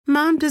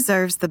Mom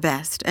deserves the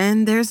best,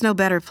 and there's no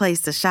better place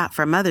to shop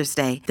for Mother's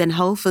Day than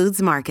Whole Foods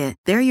Market.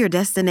 They're your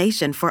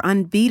destination for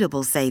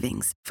unbeatable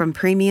savings, from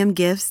premium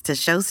gifts to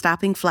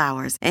show-stopping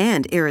flowers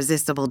and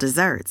irresistible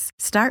desserts.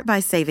 Start by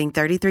saving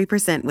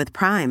 33% with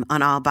Prime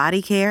on all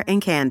body care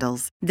and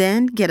candles.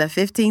 Then get a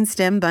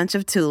 15-stem bunch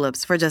of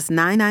tulips for just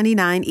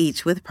 $9.99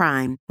 each with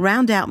Prime.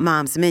 Round out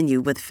Mom's menu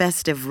with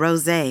festive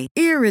rosé,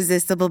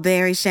 irresistible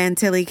berry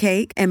chantilly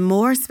cake, and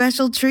more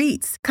special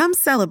treats. Come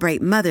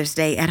celebrate Mother's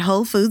Day at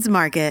Whole Foods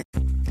Market.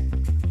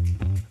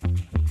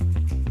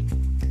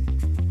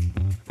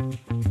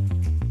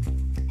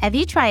 Have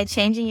you tried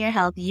changing your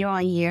health year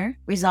on year,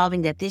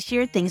 resolving that this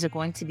year things are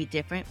going to be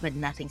different, but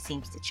nothing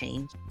seems to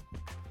change?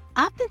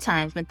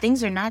 Oftentimes, when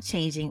things are not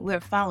changing, we're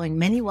following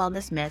many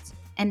wellness myths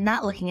and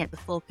not looking at the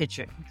full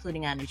picture,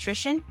 including our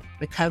nutrition,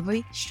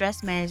 recovery,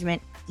 stress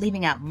management,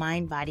 leaving out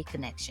mind-body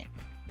connection.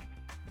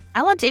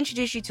 I want to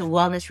introduce you to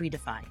Wellness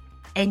Redefined,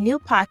 a new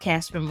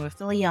podcast from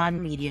Refilion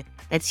Media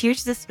that's here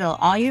to dispel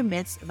all your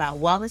myths about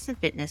wellness and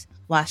fitness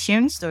while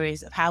sharing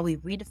stories of how we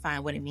redefine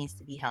what it means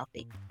to be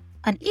healthy.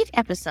 On each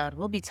episode,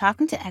 we'll be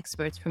talking to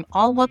experts from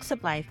all walks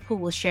of life who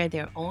will share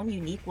their own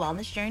unique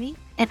wellness journey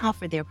and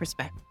offer their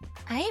perspective.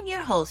 I am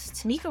your host,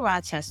 Tamika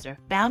Rochester,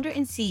 founder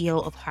and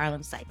CEO of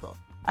Harlem Cycle,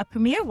 a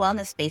premier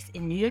wellness space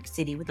in New York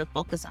City with a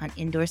focus on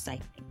indoor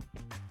cycling.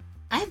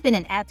 I've been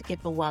an advocate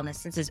for wellness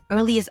since as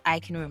early as I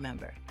can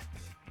remember.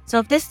 So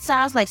if this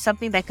sounds like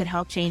something that could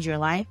help change your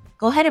life,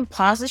 go ahead and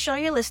pause the show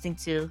you're listening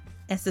to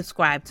and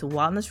subscribe to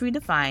Wellness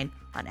Redefined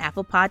on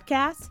Apple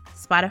Podcasts,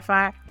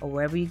 Spotify, or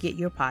wherever you get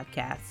your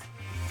podcasts.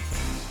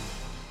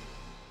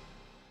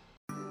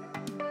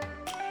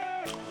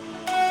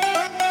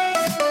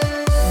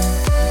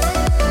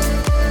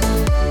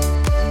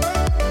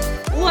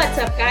 What's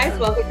up, guys?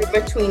 Welcome to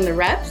Between the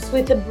Reps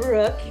with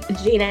Brooke,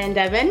 Gina, and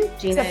Devin.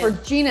 Except for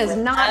Gina's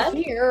not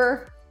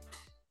here.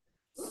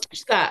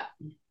 She's got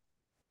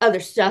other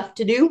stuff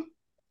to do,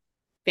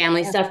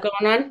 family stuff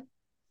going on.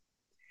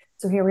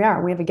 So here we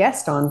are. We have a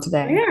guest on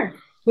today.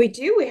 We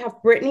do. We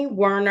have Brittany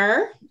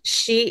Werner.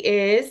 She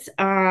is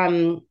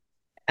a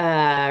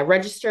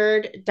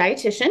registered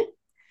dietitian.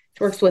 She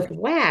works with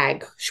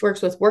WAG. She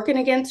works with Working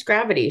Against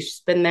Gravity.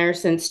 She's been there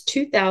since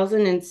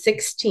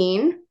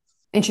 2016.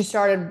 And she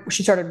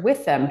started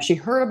with them. She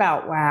heard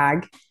about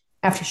WAG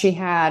after she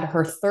had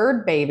her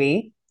third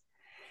baby,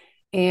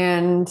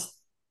 and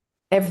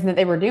everything that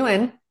they were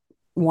doing,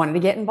 wanted to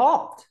get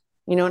involved.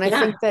 And I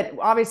think that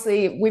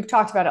obviously we've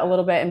talked about it a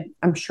little bit, and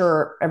I'm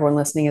sure everyone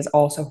listening has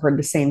also heard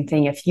the same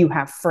thing. If you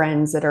have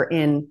friends that are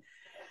in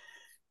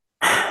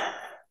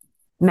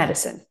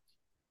medicine,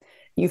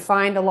 you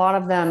find a lot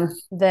of them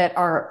that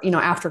are,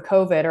 after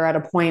COVID are at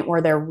a point where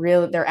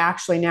they're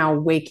actually now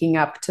waking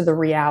up to the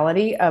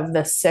reality of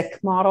the sick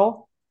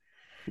model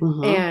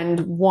and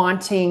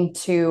wanting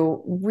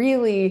to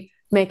really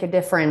make a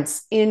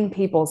difference in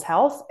people's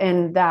health.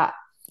 And that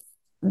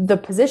the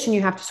position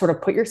you have to sort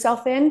of put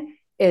yourself in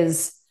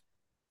is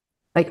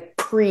like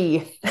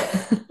sickness,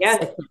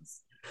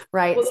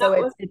 right? Well,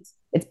 so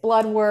it's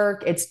blood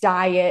work, it's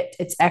diet,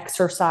 it's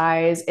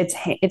exercise,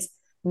 it's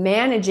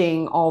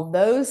managing all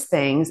those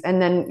things. And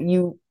then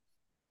you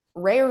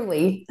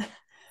rarely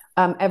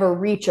ever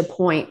reach a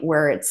point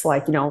where it's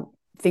like,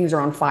 things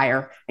are on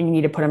fire and you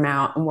need to put them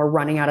out and we're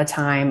running out of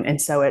time.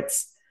 And so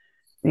it's,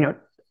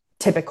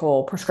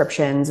 typical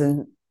prescriptions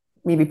and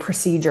maybe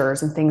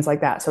procedures and things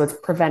like that. So it's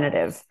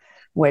preventative,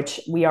 which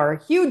we are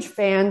huge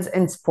fans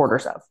and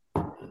supporters of.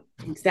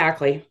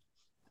 Exactly.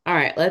 All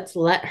right, let's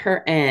let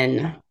her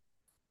in.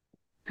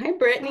 Hi,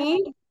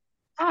 Brittany.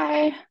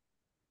 Hi.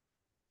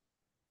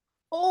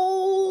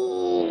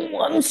 Oh,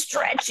 I'm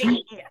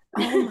stretching.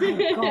 Oh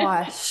my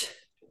gosh.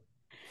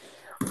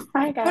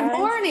 Hi, guys. Good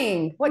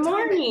morning. Good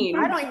morning.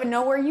 I don't even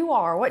know where you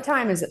are. What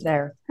time is it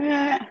there?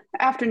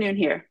 Afternoon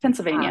here,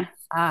 Pennsylvania.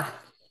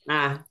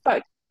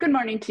 But good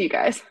morning to you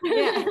guys.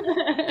 Yeah.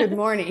 Good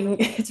morning.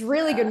 It's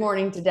really good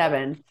morning to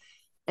Devin.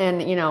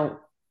 And,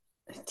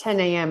 10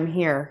 a.m.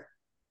 here.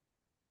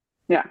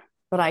 Yeah.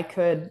 But I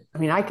could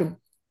lay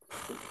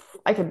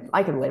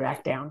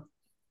back down.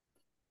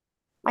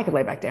 I could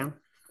lay back down.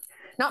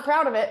 Not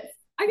proud of it.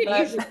 I could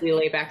usually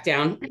lay back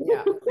down.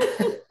 Yeah.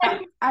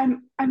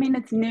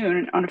 It's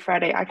noon on a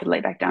Friday. I could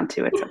lay back down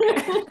too. It's okay.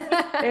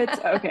 It's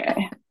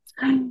okay.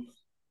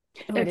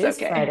 It's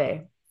okay.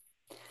 Friday.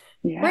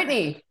 Yeah.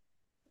 Brittany,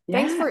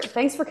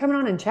 thanks for coming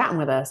on and chatting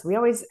with us. We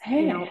always,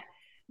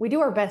 we do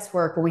our best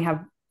work when we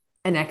have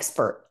an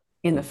expert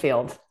in the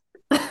field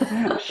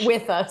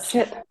with us.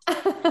 Shit.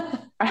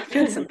 I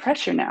feel some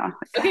pressure now.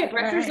 Okay,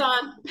 pressure's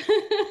on.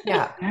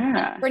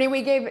 Yeah.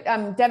 Brittany,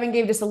 Devin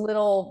gave just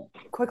a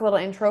quick little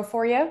intro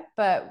for you,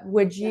 but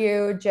would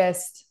you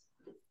just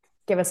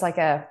give us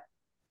I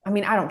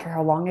don't care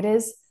how long it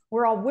is.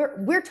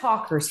 We're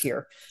talkers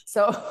here.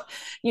 So,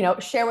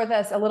 share with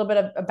us a little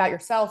bit about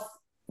yourself,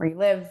 where you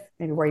live,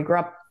 maybe where you grew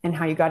up, and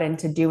how you got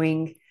into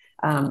doing,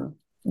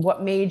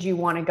 what made you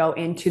want to go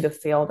into the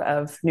field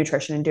of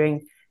nutrition and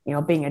doing,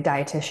 being a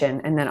dietitian.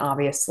 And then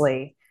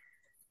obviously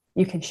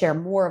you can share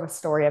more of a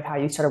story of how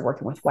you started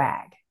working with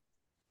WAG.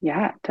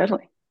 Yeah,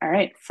 totally. All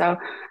right. So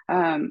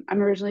I'm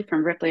originally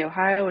from Ripley,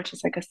 Ohio, which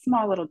is like a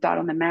small little dot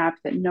on the map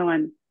that no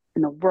one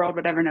in the world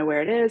would ever know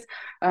where it is,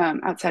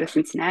 outside of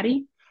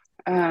Cincinnati.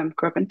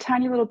 Grew up in a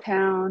tiny little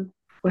town,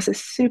 was a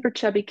super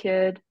chubby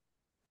kid,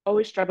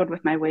 always struggled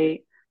with my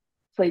weight,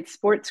 played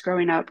sports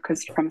growing up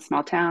because from a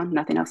small town,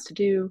 nothing else to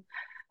do.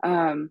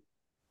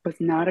 Was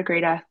not a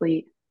great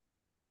athlete,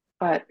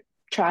 but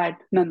tried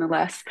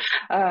nonetheless.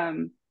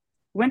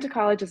 Went to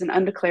college as an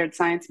undeclared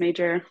science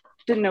major,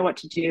 didn't know what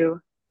to do,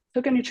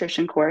 took a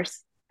nutrition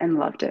course and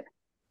loved it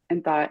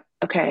and thought,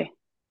 okay,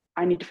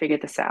 I need to figure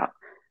this out.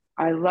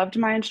 I loved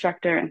my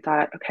instructor and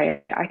thought,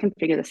 okay, I can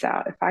figure this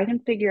out. If I can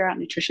figure out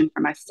nutrition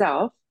for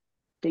myself,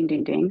 ding,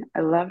 ding, ding.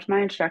 I loved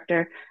my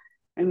instructor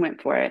and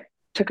went for it.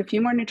 Took a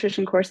few more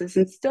nutrition courses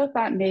and still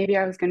thought maybe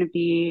I was going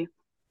to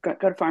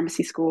go to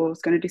pharmacy school,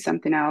 was going to do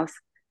something else.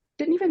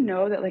 Didn't even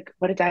know that like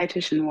what a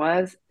dietitian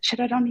was. Shit,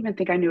 I don't even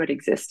think I knew it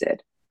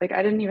existed. Like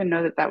I didn't even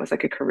know that was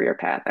like a career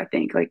path. I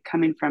think like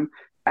coming from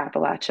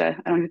Appalachia,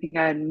 I don't even think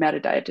I had met a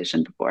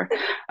dietitian before.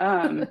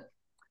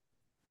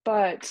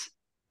 But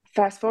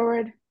fast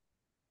forward,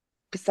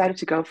 decided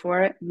to go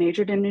for it,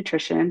 majored in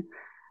nutrition,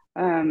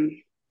 got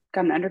an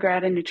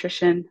undergrad in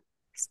nutrition,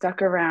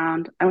 stuck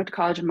around. I went to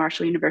college at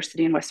Marshall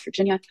University in West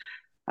Virginia.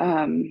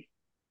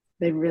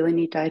 They really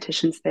need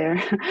dietitians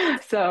there.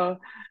 So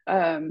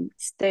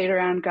stayed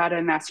around, got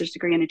a master's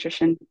degree in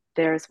nutrition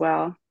there as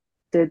well.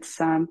 Did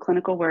some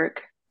clinical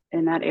work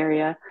in that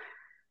area.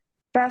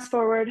 Fast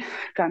forward,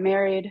 got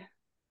married,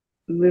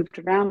 moved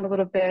around a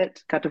little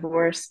bit, got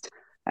divorced,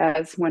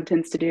 as one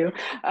tends to do.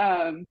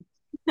 And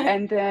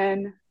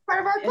then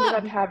part of our ended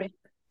up having,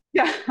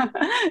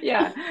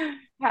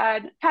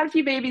 had a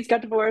few babies,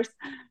 got divorced.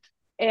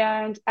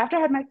 And after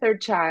I had my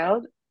third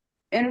child,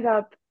 ended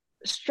up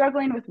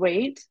struggling with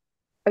weight.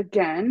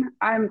 Again,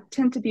 I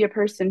tend to be a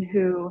person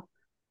who,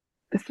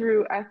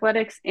 through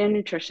athletics and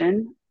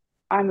nutrition,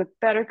 I'm a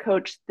better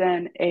coach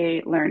than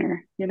a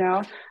learner. You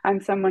know, I'm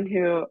someone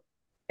who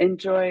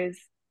enjoys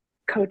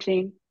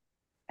coaching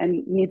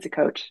and needs a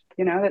coach.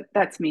 You know,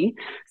 that's me.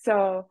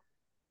 So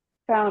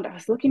I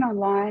was looking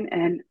online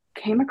and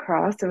came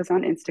across, it was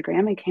on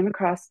Instagram and came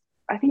across,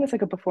 I think it's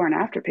like a before and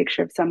after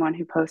picture of someone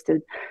who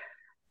posted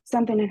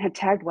something and had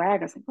tagged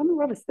WAG. I was like, what in the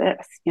world is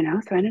this? You know,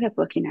 so I ended up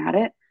looking at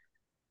it,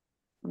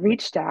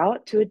 reached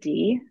out to a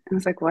D and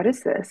was like, what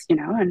is this? You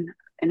know, and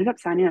ended up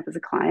signing up as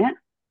a client.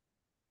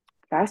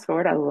 Fast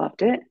forward, I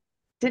loved it.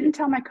 Didn't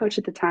tell my coach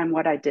at the time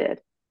what I did.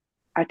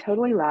 I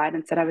totally lied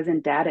and said I was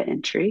in data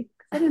entry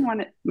because I didn't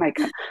want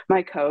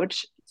my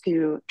coach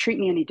to treat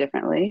me any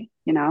differently,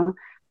 you know,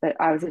 that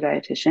I was a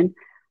dietitian.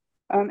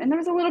 And there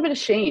was a little bit of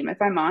shame,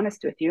 if I'm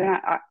honest with you. And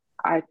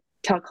I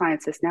tell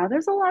clients this now,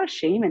 there's a lot of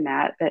shame in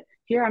that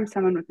here I'm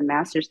someone with a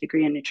master's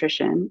degree in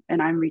nutrition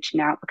and I'm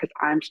reaching out because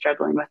I'm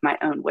struggling with my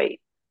own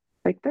weight.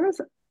 Like there was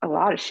a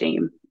lot of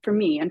shame for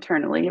me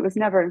internally. It was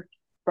never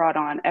brought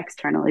on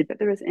externally, but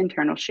there was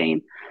internal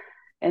shame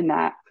in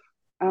that.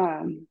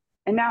 And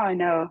now I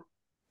know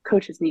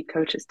coaches need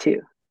coaches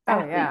too.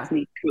 Athletes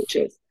need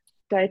coaches.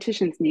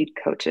 Dietitians need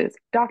coaches.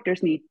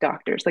 Doctors need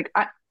doctors. Like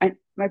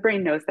my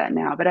brain knows that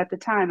now, but at the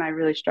time I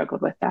really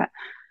struggled with that.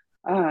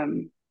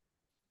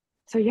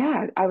 So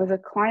yeah, I was a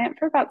client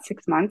for about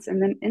 6 months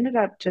and then ended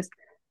up just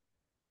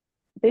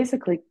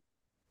basically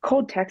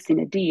cold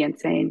texting a D and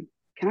saying,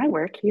 can I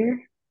work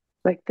here?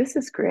 Like, this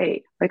is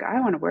great. Like, I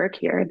want to work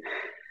here. And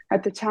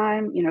at the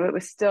time, you know, it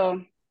was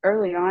still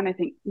early on. I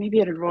think maybe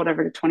it had rolled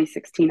over to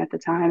 2016 at the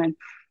time. And,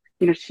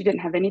 you know, she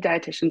didn't have any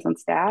dietitians on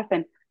staff.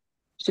 And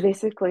she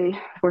basically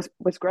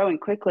was growing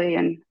quickly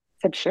and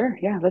said, sure,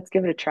 yeah, let's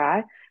give it a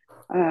try.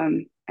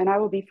 And I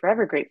will be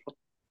forever grateful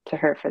to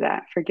her for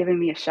that, for giving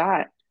me a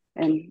shot.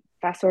 And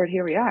fast forward,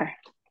 here we are.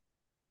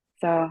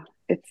 So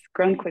it's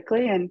grown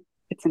quickly and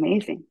it's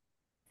amazing.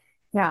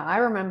 Yeah, I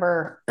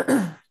remember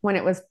when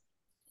it was,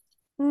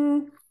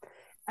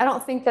 I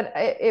don't think that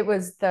it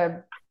was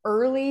the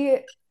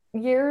early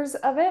years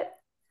of it,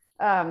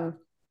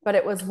 but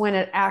it was when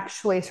it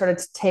actually started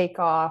to take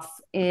off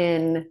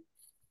in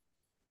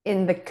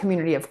the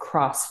community of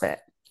CrossFit.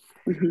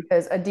 Mm-hmm.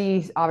 Because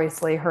Adi,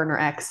 obviously, her and her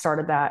ex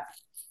started that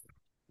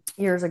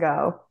years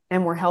ago,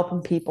 and we're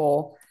helping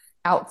people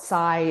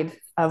outside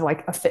of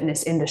like a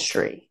fitness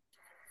industry.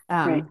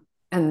 Right.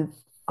 And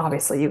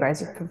obviously, you guys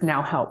have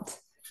now helped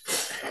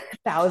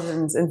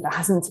thousands and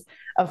thousands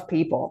of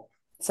people.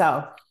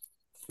 So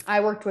I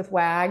worked with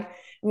WAG. I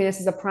mean,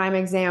 this is a prime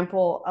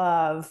example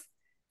of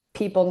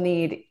people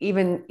need,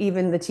 even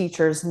the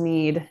teachers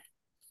need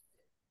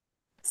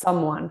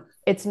someone.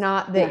 It's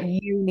not that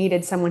you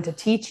needed someone to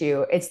teach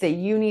you. It's that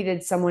you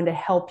needed someone to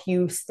help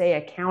you stay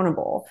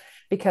accountable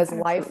because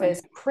life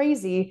is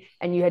crazy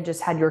and you had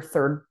just had your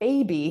third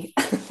baby.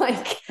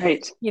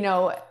 You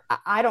know,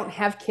 I don't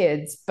have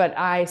kids, but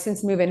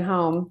since moving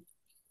home,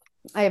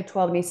 I have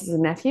 12 nieces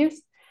and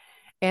nephews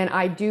and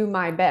I do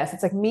my best.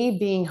 It's like me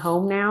being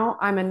home now.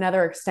 I'm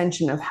another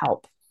extension of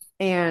help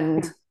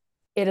and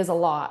it is a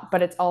lot,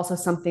 but it's also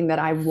something that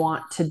I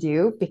want to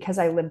do because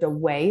I lived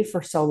away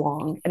for so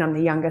long and I'm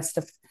the youngest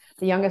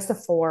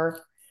of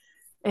 4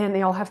 and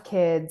they all have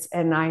kids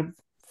and I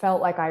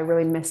felt like I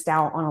really missed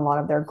out on a lot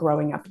of their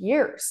growing up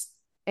years.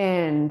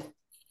 And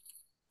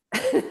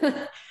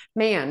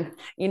man,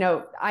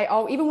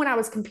 even when I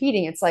was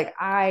competing, it's like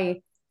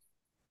I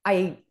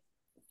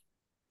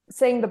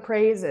sang the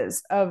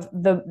praises of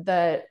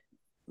the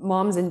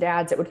moms and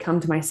dads that would come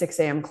to my 6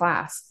 a.m.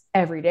 class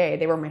every day.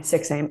 They were my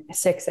 6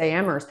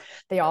 a.m.ers.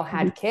 They all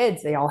had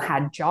kids. They all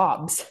had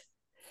jobs.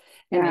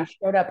 And they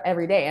showed up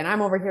every day. And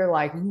I'm over here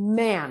like,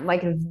 man,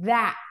 like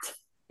that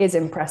is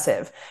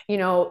impressive. A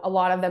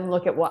lot of them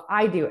look at what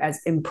I do as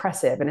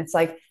impressive. And it's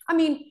like, I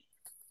mean,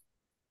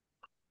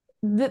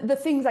 the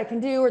things I can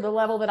do or the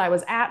level that I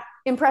was at,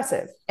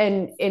 impressive,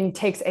 and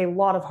takes a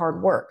lot of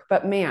hard work.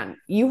 But man,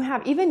 you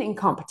have, even in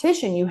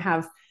competition, you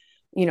have,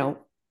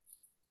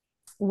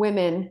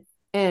 women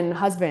and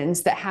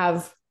husbands that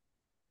have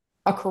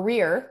a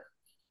career,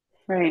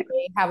 right?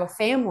 They have a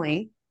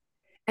family,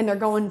 and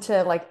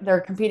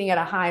they're competing at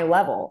a high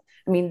level.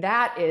 I mean,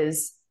 that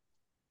is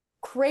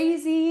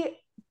crazy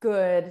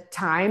good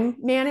time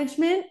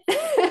management.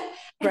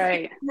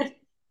 Right.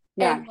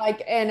 Yeah.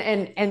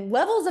 And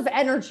levels of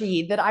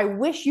energy that I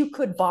wish you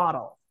could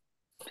bottle.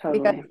 Totally.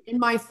 Because in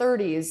my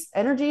 30s,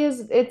 energy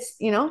it's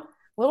a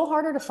little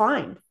harder to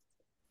find.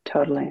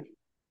 Totally.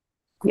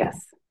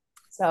 Yes.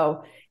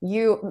 So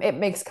it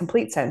makes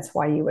complete sense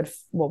why you would,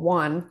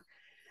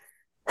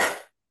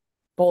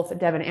 both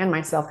Devin and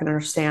myself can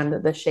understand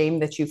the shame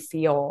that you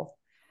feel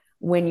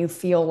when you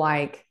feel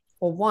like,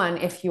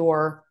 if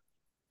you're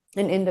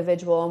an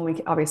individual, and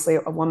we obviously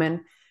a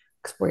woman,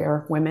 because we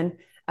are women,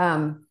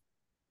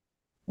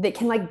 that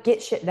can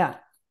get shit done,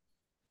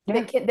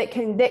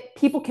 that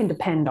people can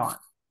depend on,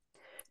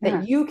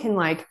 that you can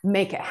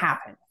make it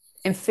happen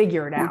and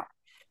figure it out.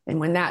 And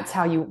when that's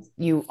how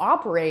you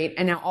operate,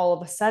 and now all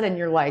of a sudden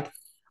you're like,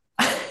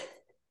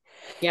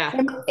 yeah.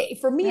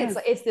 For me,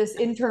 it's this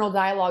internal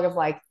dialogue of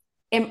like,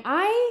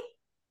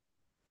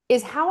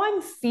 is how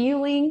I'm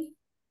feeling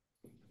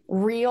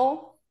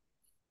real,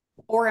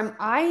 or am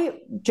I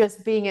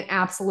just being an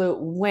absolute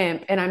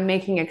wimp and I'm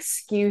making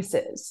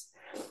excuses?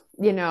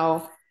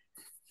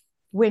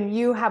 When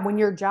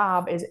your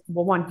job is,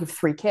 you have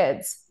 3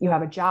 kids, you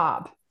have a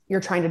job,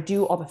 you're trying to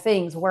do all the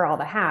things, wear all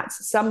the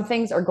hats. Some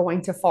things are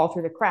going to fall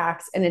through the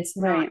cracks, and it's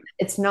not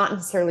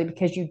necessarily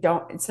because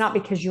it's not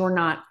because you're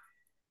not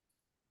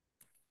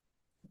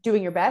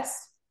doing your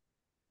best.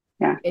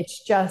 Yeah.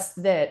 It's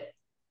just that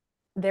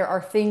there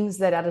are things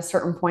that at a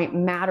certain point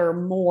matter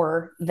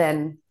more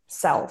than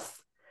self,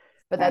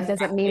 but that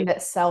doesn't mean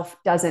that self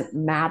doesn't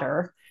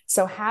matter.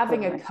 So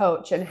having a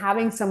coach and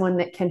having someone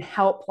that can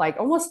help,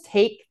 almost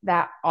take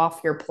that off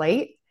your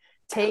plate,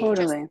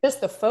 just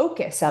the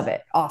focus of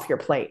it off your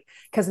plate.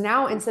 Because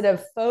now, instead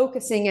of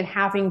focusing and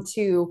having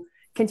to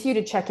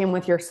continue to check in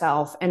with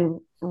yourself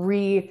and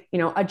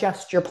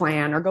adjust your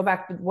plan or go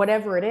back to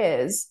whatever it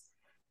is,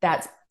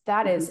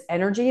 that is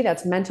energy,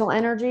 that's mental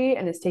energy,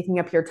 and it's taking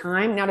up your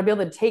time. Now, to be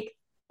able to take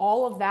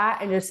all of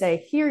that and just say,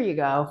 here you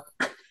go.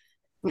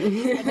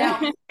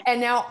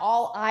 and now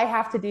all I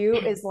have to do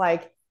is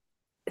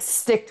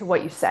stick to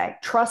what you say.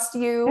 Trust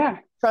you,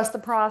 trust the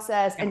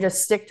process, and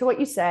just stick to what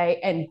you say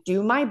and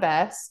do my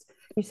best.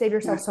 You save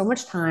yourself so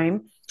much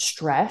time,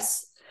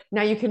 stress.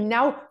 Now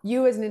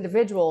you as an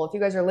individual, if you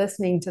guys are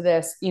listening to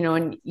this,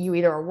 and you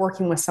either are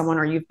working with someone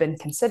or you've been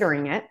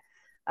considering it,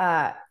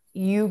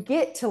 you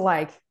get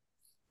to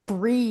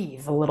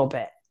breathe a little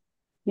bit.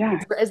 Yeah.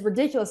 As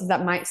ridiculous as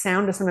that might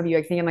sound to some of you,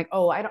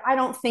 I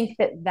don't think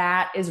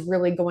that is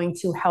really going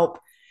to help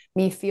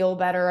me feel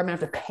better. I'm gonna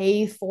have to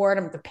pay for it.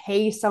 I'm gonna have to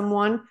pay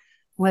someone.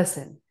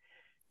 Listen,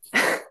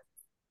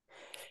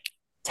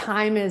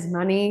 time is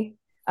money.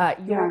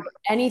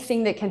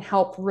 Anything that can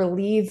help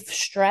relieve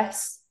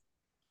stress,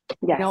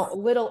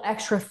 little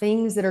extra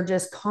things that are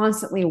just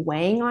constantly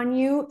weighing on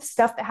you,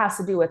 stuff that has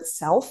to do with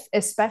self,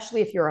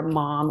 especially if you're a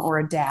mom or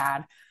a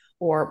dad,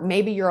 or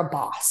maybe you're a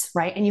boss,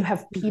 right? And you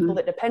have people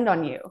that depend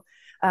on you.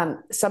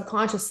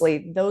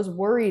 Subconsciously, those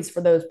worries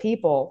for those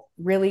people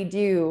really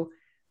do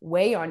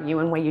weigh on you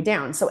and weigh you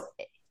down. So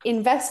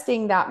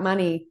investing that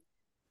money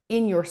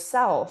in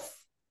yourself,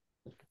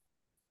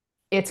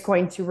 it's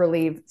going to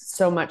relieve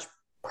so much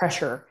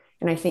pressure.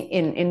 And I think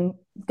in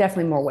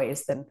definitely more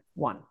ways than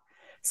one.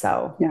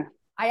 So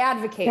I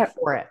advocate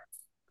for it.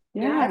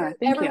 Yeah.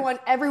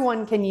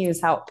 Everyone can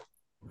use help.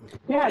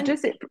 Yeah.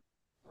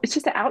 It's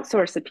just to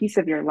outsource a piece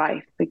of your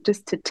life,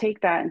 just to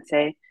take that and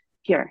say,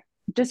 here,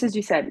 just as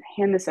you said,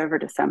 hand this over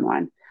to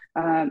someone.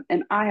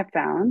 And I have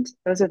found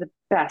those are the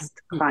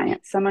best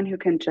clients, someone who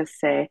can just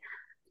say,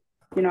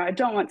 I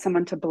don't want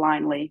someone to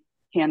blindly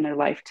hand their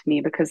life to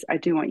me, because I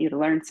do want you to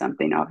learn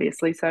something,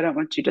 obviously. So I don't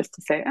want you just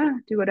to say,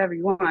 do whatever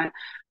you want,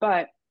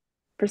 but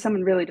for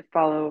someone really to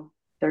follow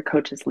their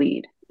coach's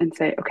lead and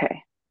say,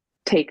 okay,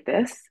 take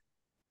this.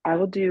 I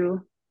will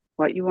do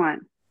what you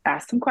want.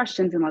 Ask some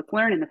questions and let's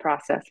learn in the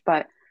process,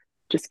 but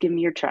just give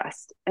me your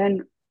trust.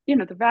 And,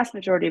 the vast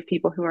majority of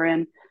people who are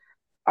in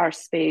our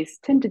space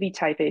tend to be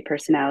type A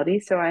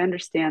personalities. So I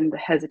understand the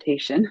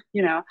hesitation,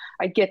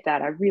 I get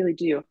that. I really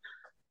do.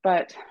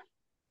 But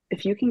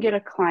if you can get a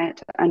client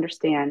to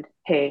understand,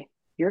 hey,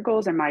 your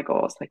goals are my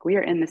goals. Like, we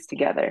are in this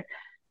together.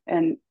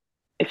 And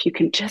if you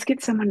can just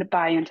get someone to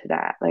buy into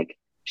that, like,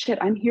 shit,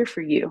 I'm here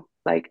for you.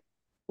 Like,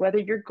 whether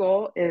your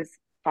goal is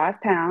 5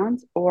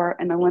 pounds or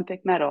an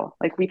Olympic medal,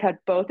 like, we've had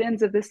both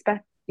ends of this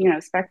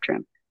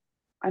spectrum.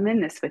 I'm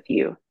in this with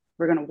you.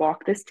 We're going to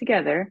walk this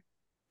together.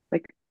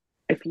 Like,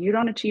 if you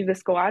don't achieve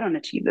this goal, I don't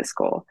achieve this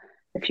goal.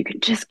 If you can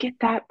just get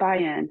that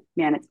buy-in,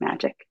 man, it's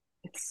magic.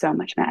 It's so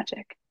much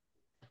magic.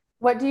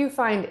 What do you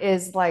find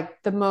is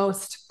like the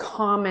most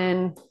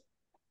common,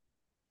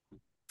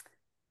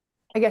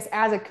 I guess,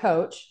 as a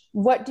coach,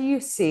 what do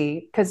you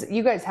see? Because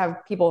you guys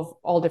have people of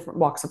all different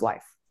walks of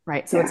life,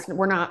 right? So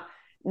we're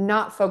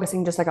not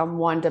focusing just like on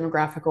one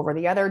demographic over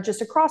the other,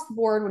 just across the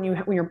board. When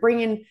you're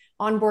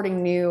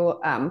onboarding new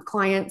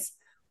clients,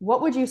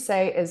 what would you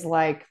say is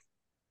like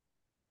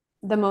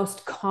the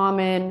most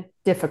common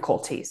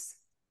difficulties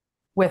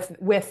with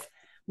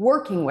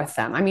working with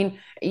them? I mean,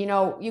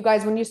 you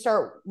guys, when you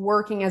start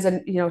working as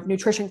a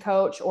nutrition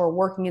coach or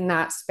working in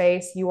that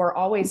space, you are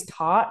always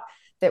taught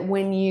that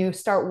when you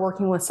start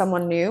working with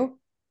someone new,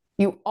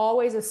 you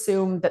always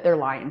assume that they're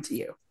lying to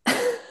you.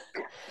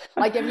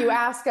 Like, if you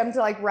ask them to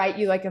like write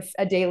you like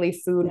a daily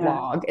food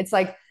log, it's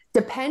like,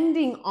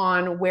 depending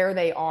on where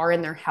they are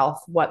in their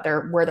health,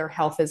 where their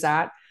health is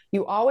at,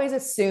 you always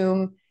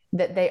assume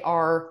that they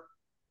are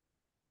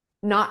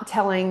not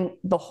telling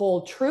the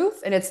whole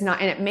truth. And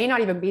it may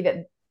not even be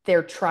that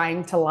they're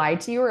trying to lie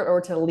to you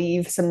or to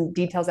leave some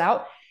details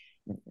out.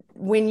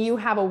 When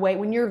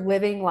you're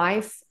living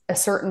life a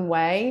certain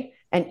way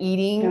and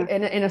eating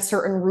in a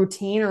certain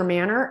routine or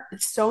manner,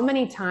 so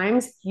many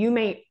times you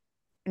may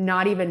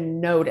not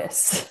even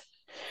notice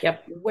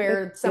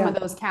where some of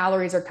those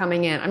calories are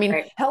coming in. I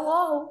mean,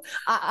 hello.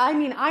 I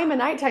mean, I'm a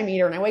nighttime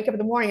eater and I wake up in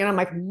the morning and I'm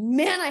like,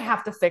 man, I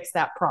have to fix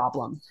that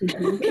problem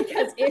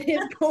because it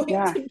is going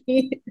to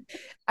be,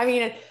 I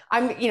mean,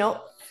 I've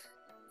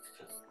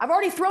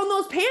already thrown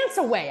those pants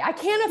away. I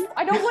don't want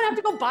to have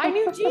to go buy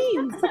new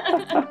jeans.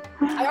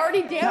 I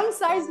already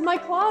downsized my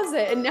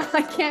closet and now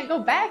I can't go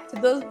back to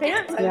those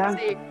pants.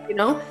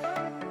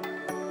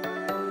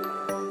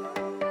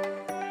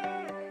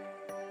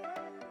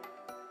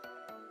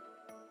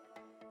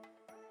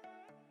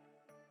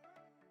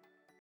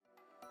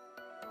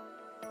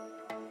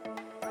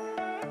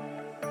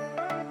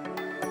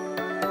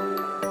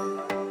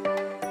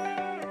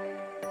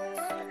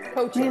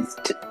 Coaches.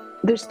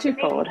 There's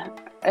twofold,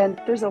 and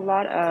there's a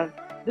lot of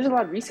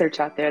research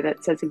out there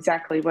that says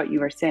exactly what you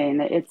were saying,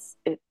 that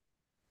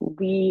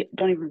we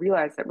don't even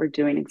realize that we're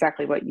doing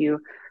exactly what you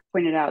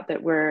pointed out,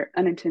 that we're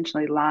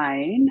unintentionally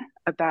lying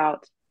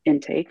about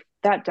intake.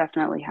 That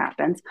definitely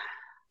happens.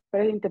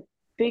 But I think the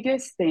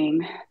biggest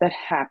thing that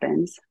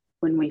happens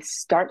when we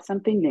start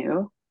something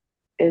new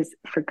is,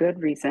 for good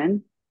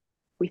reason,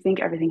 we think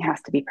everything has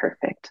to be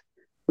perfect.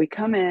 We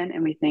come in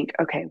and we think,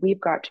 okay,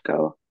 we've got to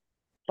go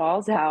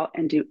balls out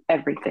and do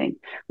everything.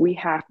 We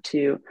have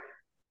to,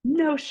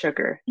 no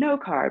sugar, no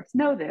carbs,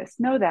 no this,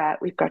 no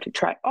that. We've got to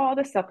try all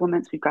the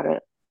supplements. We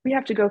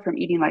have to go from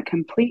eating like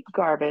complete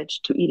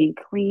garbage to eating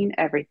clean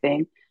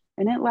everything.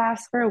 And it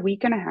lasts for a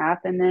week and a half.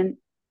 And then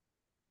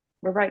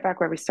we're right back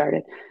where we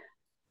started.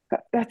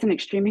 That's an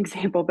extreme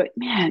example, but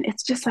man,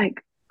 it's just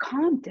like,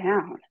 calm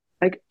down,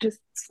 like just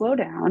slow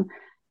down.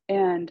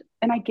 And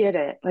I get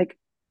it. Like,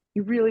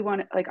 you really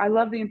want to, like, I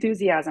love the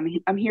enthusiasm.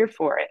 I'm here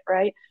for it.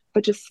 Right.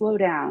 But just slow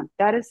down.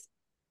 That is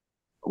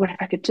what, if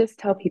I could just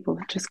tell people,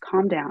 just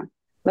calm down.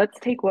 Let's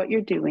take what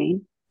you're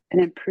doing and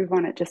improve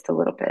on it just a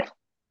little bit.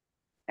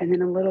 And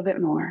then a little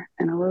bit more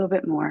and a little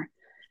bit more,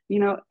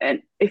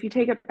 and if you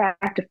take it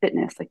back to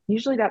fitness, like,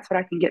 usually that's what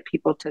I can get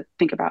people to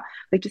think about.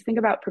 Like, just think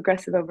about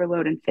progressive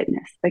overload in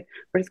fitness. Like,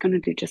 we're just going to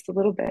do just a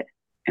little bit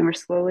and we're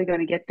slowly going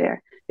to get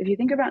there. If you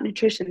think about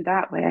nutrition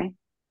that way,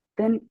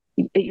 then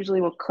it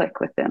usually will click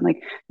with them.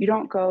 Like, you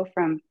don't go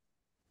from,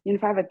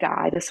 if I have a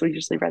guy, this will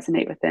usually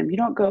resonate with them. You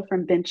don't go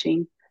from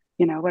benching,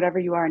 whatever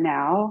you are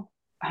now,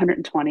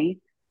 120,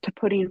 to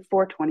putting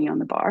 420 on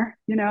the bar,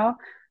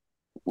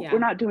 We're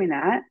not doing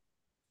that.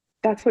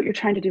 That's what you're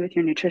trying to do with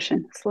your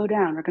nutrition. Slow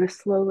down. We're going to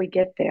slowly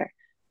get there.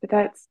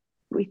 But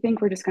we think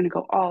we're just going to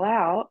go all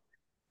out.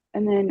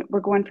 And then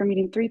we're going from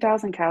eating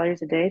 3,000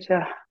 calories a day to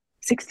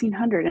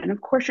 1,600. And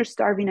of course, you're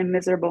starving and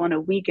miserable in a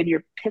week and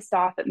you're pissed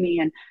off at me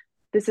and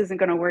this isn't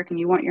going to work and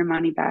you want your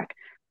money back.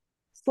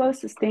 Slow,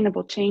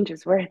 sustainable change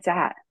is where it's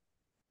at.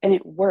 And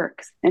it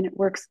works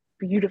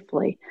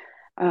beautifully.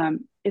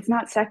 It's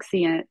not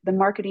sexy and the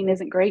marketing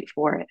isn't great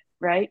for it,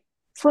 right?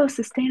 Slow,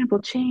 sustainable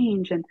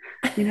change. And,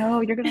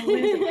 you're going to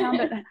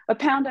lose a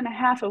pound and a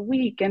half a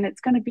week and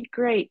it's going to be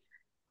great.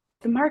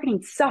 The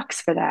marketing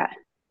sucks for that,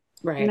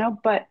 right?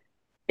 But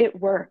it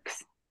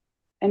works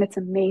and it's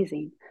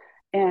amazing.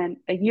 And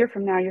a year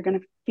from now, you're going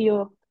to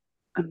feel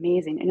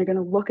amazing and you're going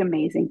to look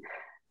amazing.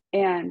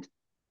 And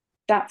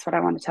that's what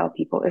I want to tell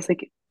people is,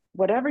 like,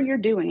 whatever you're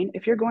doing,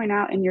 if you're going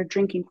out and you're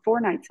drinking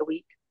 4 nights a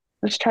week,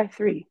 let's try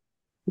 3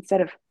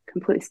 instead of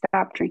completely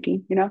stop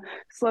drinking,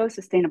 slow,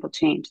 sustainable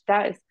change.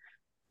 That's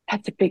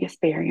the biggest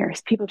barrier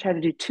is people try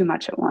to do too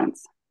much at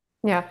once.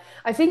 Yeah.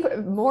 I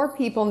think more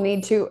people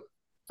need to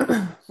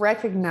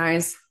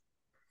recognize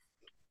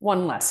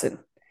one lesson.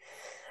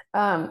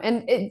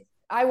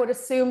 I would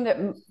assume that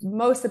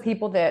most of the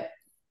people that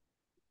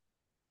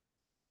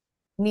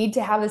need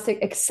to have this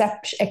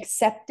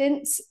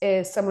acceptance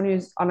is someone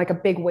who's on like a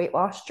big weight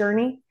loss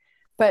journey,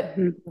 but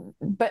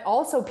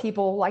also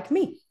people like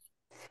me.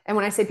 And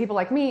when I say people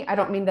like me, I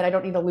don't mean that I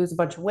don't need to lose a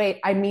bunch of weight.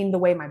 I mean the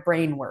way my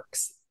brain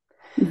works.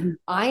 Mm-hmm.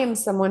 I am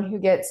someone who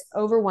gets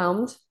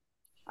overwhelmed.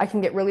 I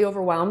can get really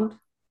overwhelmed.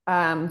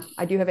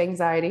 I do have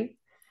anxiety,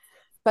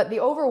 but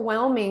the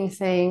overwhelming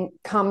thing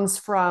comes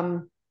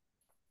from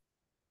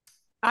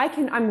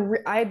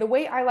the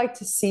way I like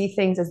to see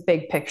things as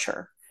big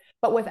picture,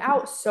 but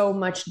without so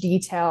much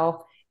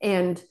detail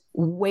and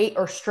weight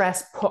or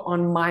stress put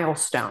on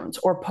milestones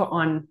or put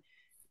on,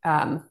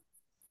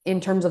 in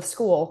terms of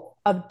school,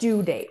 a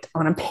due date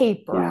on a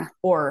paper,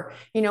 or,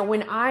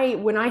 when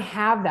I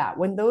have that,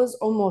 when those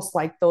almost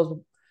like those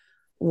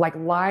like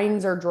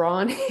lines are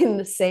drawn in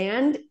the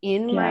sand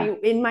in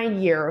my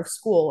year of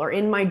school or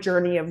in my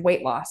journey of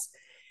weight loss,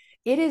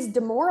 it is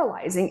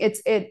demoralizing.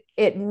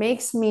 It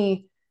makes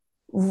me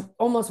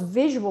almost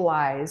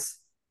visualize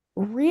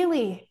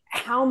really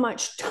how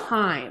much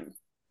time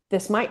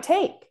this might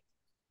take.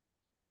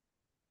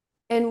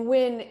 And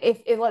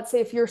if let's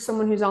say if you're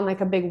someone who's on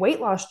like a big weight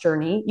loss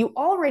journey, you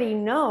already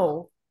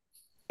know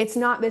there's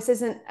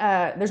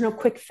no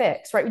quick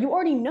fix, right? You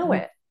already know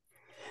it.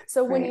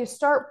 So when you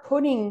start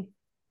putting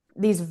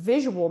these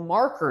visual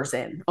markers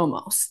in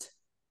almost,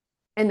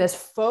 and this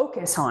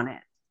focus on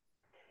it,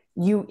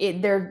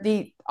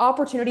 the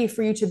opportunity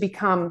for you to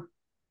become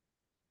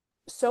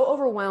so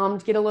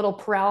overwhelmed, get a little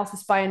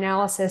paralysis by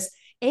analysis,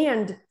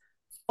 and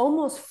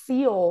almost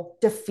feel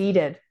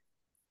defeated.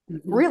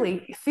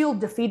 Really feel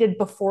defeated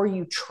before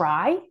you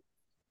try.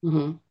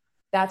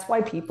 That's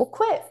why people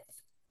quit.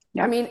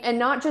 I mean, and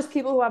not just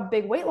people who have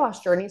big weight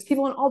loss journeys,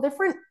 people in all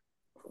different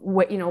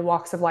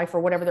walks of life or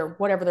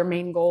whatever their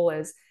main goal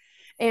is.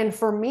 And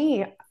for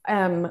me,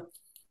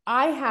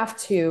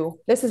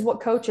 this is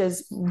what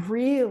coaches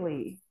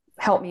really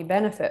help me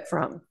benefit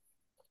from,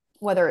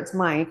 whether it's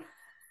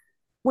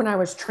when I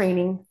was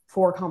training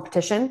for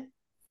competition,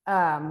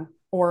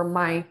 or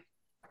my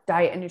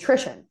diet and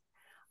nutrition.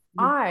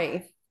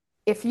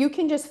 If you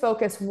can just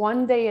focus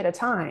one day at a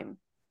time,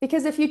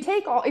 because if you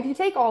take all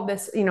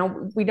this,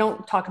 we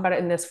don't talk about it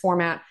in this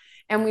format,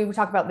 and we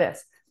talk about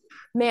this,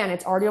 man,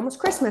 it's already almost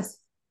Christmas,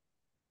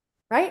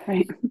 right?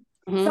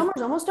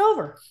 Summer's almost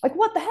over. Like,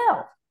 what the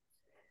hell?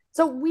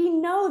 So we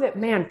know that,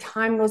 man,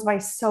 time goes by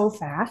so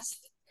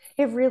fast.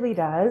 It really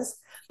does.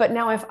 But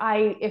now if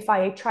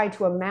I try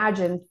to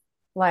imagine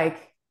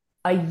like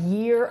a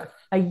year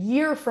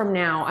from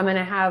now, I'm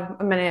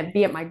going to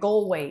be at my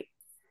goal weight.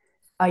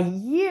 A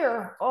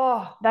year.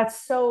 Oh,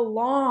 that's so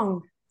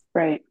long.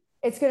 Right.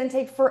 It's going to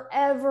take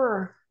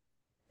forever.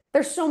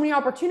 There's so many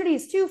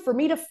opportunities too for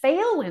me to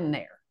fail in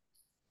there.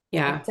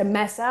 Yeah. To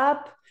mess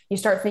up. You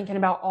start thinking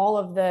about all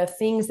of the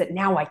things that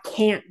now I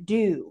can't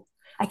do.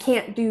 I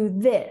can't do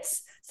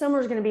this.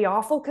 Summer's going to be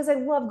awful because I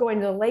love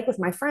going to the lake with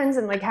my friends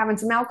and like having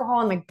some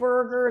alcohol and like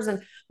burgers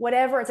and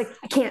whatever. It's like,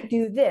 I can't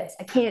do this.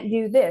 I can't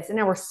do this. And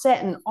now we're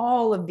setting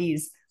all of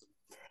these,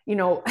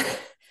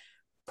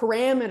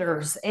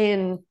 parameters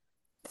and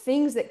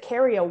things that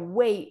carry a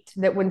weight,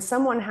 that when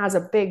someone has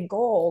a big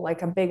goal,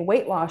 like a big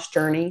weight loss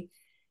journey,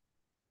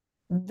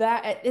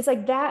 that it's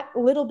like that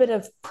little bit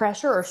of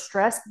pressure or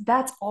stress,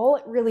 that's all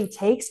it really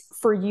takes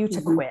for you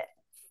to quit.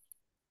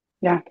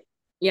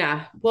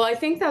 Yeah. Well, I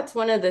think that's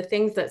one of the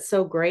things that's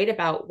so great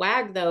about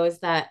WAG, though, is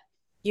that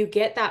you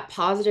get that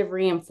positive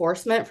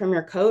reinforcement from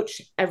your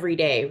coach every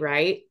day,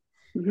 right?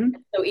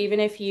 So even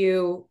if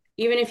you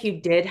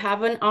did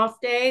have an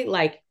off day,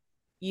 like,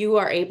 you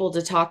are able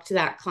to talk to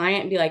that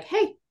client and be like,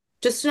 hey,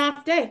 just an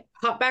off day,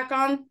 hop back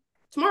on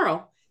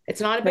tomorrow. It's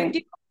not a big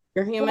deal.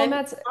 You're human.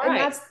 Well,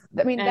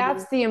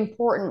 that's the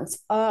importance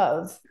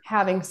of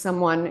having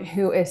someone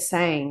who is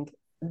saying,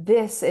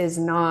 this is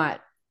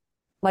not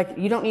like,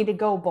 you don't need to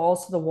go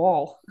balls to the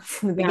wall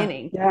from the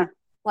beginning.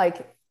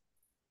 Like,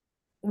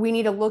 we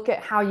need to look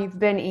at how you've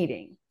been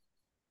eating.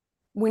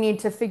 We need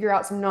to figure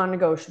out some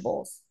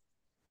non-negotiables.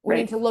 We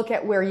need to look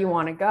at where you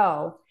want to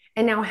go.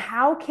 And now,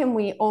 how can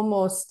we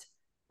almost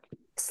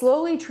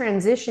slowly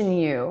transition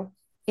you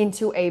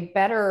into a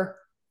better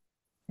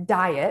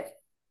diet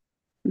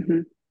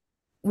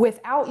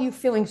without you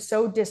feeling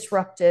so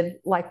disrupted?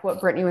 Like what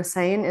Brittany was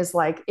saying is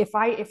like,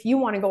 if you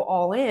want to go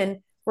all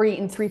in, we're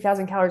eating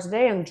 3,000 calories a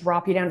day and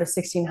drop you down to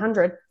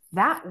 1,600,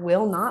 that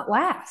will not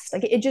last.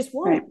 Like, it just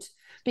won't,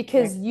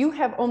 because you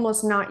have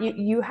almost not,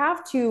 you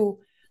have to,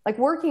 like,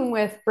 working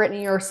with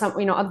Brittany or some,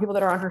 other people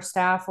that are on her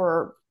staff,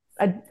 or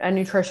a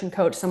nutrition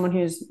coach, someone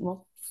who's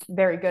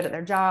very good at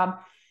their job,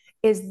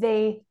 is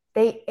they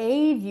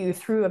aid you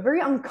through a very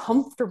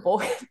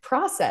uncomfortable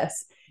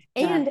process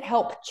and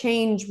help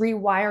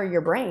rewire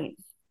your brain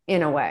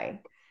in a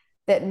way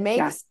that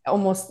makes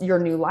almost your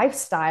new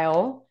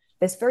lifestyle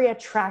this very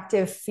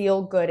attractive,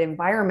 feel good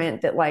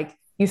environment that like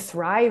you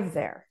thrive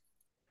there,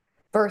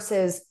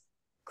 versus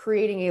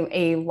creating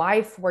a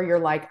life where you're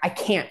like, I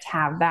can't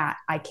have that.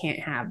 I can't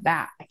have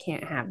that. I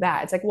can't have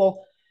that. It's like,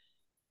 well,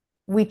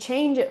 we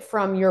change it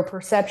from your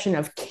perception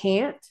of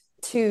can't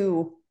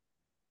to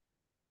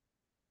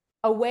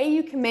a way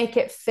you can make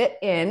it fit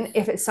in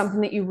if it's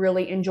something that you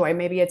really enjoy.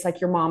 Maybe it's like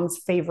your mom's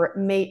favorite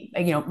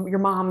your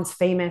mom's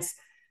famous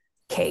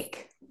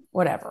cake,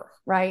 whatever,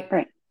 right?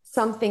 Right.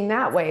 Something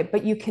that way,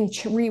 but you can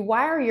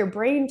rewire your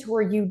brain to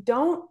where you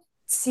don't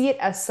see it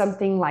as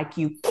something like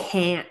you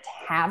can't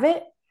have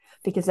it,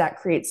 because that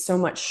creates so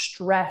much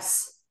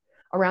stress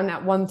around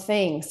that one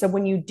thing. So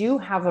when you do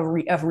have a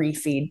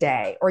refeed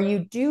day, or you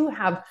do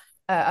have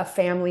a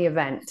family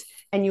event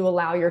and you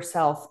allow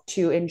yourself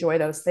to enjoy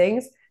those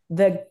things,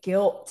 the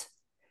guilt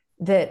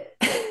that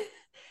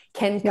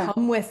can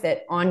come with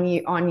it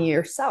on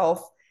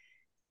yourself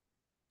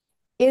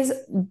is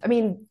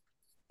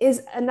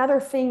another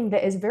thing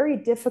that is very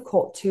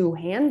difficult to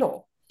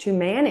handle, to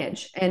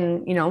manage.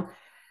 And,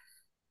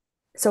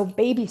 so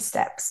baby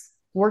steps,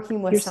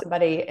 working with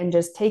somebody and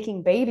just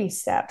taking baby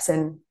steps.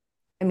 And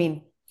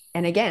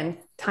and again,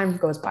 time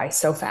goes by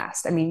so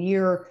fast.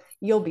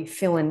 You'll be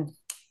feeling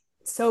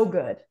so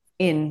good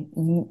in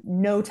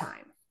no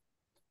time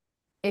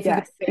if you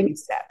get baby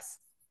steps.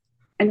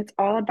 And it's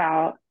all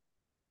about,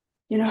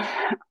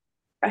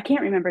 I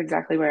can't remember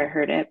exactly where I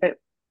heard it,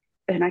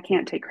 and I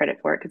can't take credit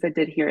for it because I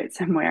did hear it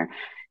somewhere.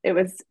 It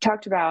was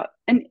talked about,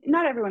 and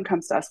not everyone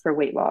comes to us for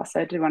weight loss.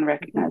 I do want to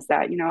recognize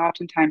that.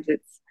 Oftentimes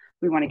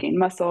we want to gain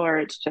muscle, or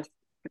it's just,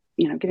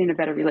 getting a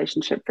better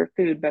relationship for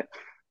food. But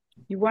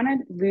you want to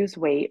lose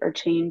weight or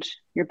change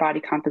your body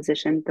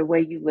composition the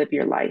way you live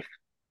your life.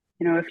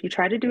 If you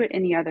try to do it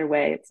any other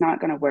way, it's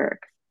not going to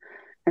work.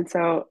 And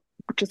so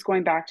just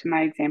going back to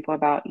my example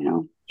about,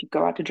 you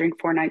go out to drink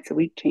 4 nights a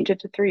week, change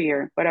it to 3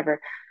 or whatever.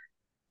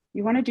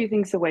 You want to do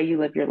things the way you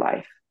live your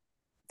life.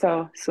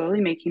 So slowly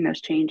making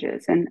those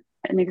changes. And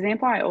an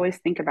example I always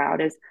think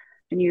about is,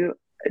 and you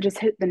just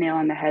hit the nail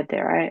on the head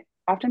there, I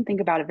often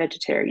think about a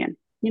vegetarian.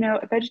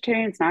 A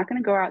vegetarian's not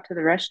going to go out to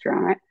the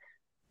restaurant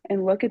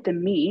and look at the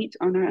meat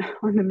on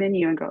the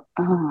menu and go,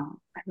 oh,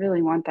 I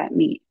really want that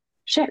meat.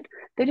 Shit.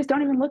 They just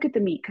don't even look at the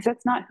meat because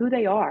that's not who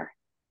they are.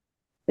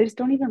 They just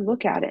don't even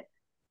look at it.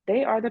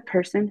 They are the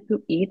person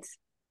who eats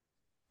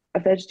a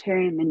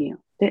vegetarian menu.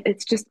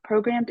 It's just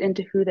programmed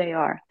into who they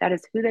are. That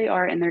is who they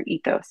are in their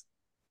ethos.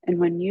 And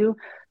when you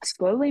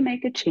slowly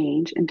make a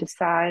change and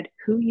decide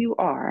who you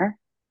are,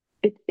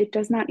 it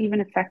does not even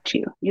affect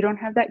you. You don't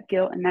have that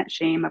guilt and that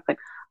shame of like,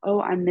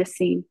 oh, I'm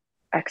missing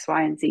X,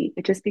 Y, and Z.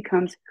 It just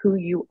becomes who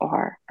you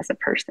are as a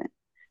person,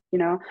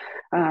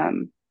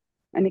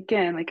 and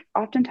again, like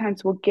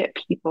oftentimes we'll get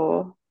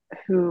people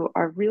who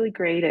are really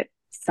great at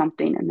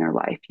something in their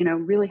life,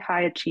 really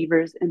high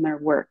achievers in their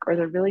work, or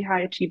they're really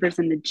high achievers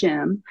in the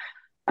gym,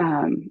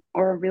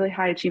 or really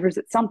high achievers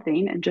at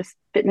something, and just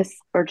fitness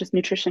or just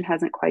nutrition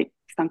hasn't quite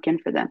sunk in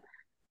for them.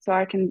 So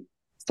I can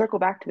circle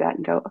back to that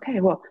and go, okay,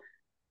 well,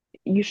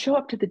 you show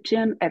up to the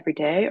gym every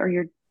day, or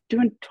you're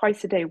doing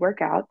twice a day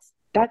workouts.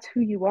 That's who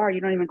you are. You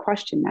don't even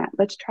question that.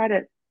 Let's try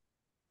to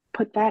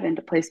put that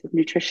into place with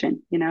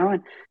nutrition,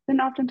 and then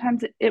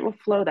oftentimes it will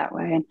flow that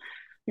way. And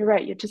you're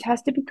right. It just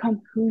has to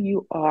become who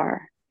you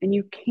are, and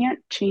you can't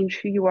change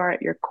who you are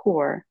at your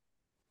core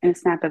in a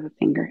snap of a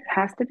finger. It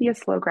has to be a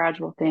slow,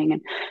 gradual thing.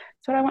 And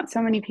that's what I want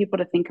so many people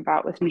to think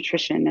about with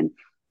nutrition. And,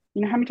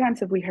 how many times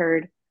have we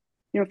heard,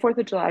 4th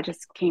of July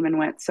just came and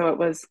went. So it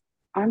was,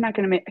 I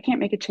can't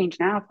make a change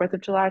now. 4th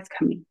of July is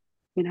coming,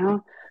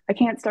 I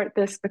can't start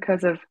this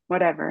because of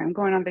whatever. I'm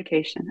going on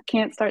vacation. I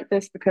can't start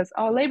this because,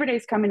 Labor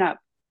Day's coming up.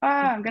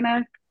 I'm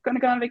gonna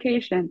go on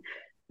vacation.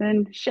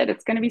 Then shit,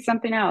 it's gonna be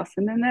something else.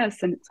 And then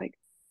this. And it's like,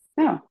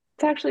 no,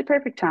 it's actually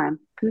perfect time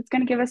because it's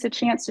gonna give us a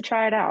chance to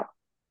try it out.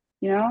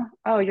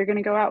 You're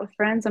gonna go out with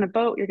friends on a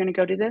boat, you're gonna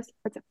go do this.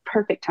 That's a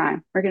perfect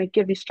time. We're gonna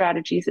give these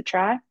strategies a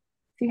try,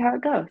 see how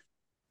it goes.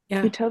 Yeah.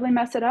 If we totally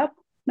mess it up,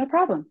 no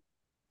problem.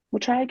 We'll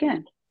try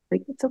again.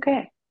 Like, it's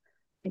okay.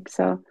 Like,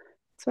 so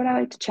that's what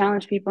I like to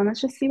challenge people, and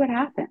let's just see what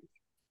happens.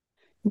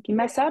 If you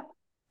mess up,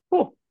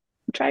 cool,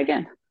 we'll try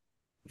again.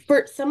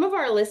 For some of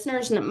our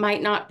listeners that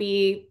might not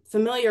be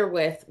familiar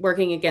with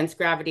working against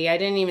gravity, I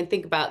didn't even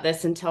think about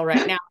this until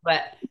right now,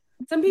 but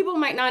some people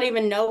might not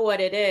even know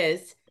what it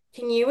is.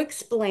 Can you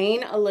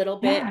explain a little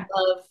bit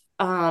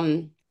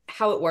of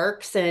how it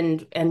works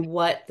and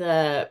what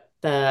the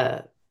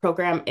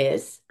program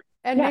is?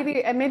 And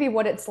maybe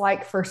what it's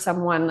like for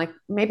someone, like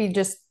maybe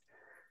just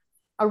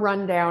a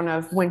rundown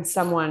of when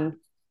someone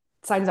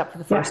signs up for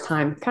the first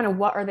time, kind of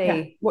what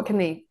can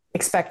they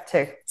expect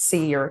to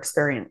see your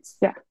experience?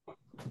 Yeah.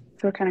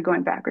 So we're kind of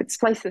going backwards.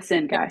 Splice this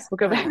in, guys. We'll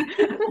go back.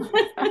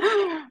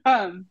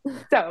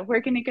 So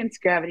working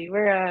against gravity,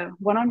 we're a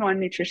one-on-one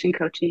nutrition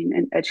coaching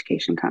and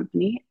education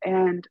company.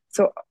 And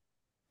so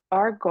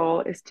our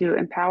goal is to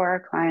empower our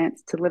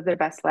clients to live their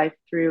best life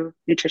through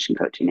nutrition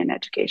coaching and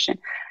education.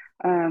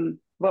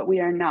 What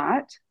we are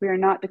not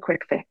the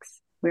quick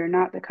fix. We're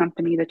not the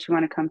company that you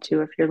want to come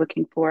to if you're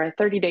looking for a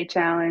 30-day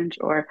challenge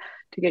or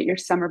to get your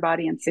summer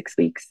body in 6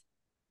 weeks.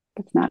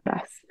 It's not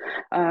us.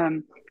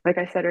 Like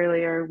I said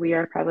earlier, we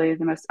are probably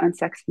the most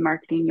unsexy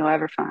marketing you'll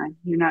ever find.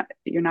 You're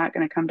not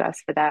going to come to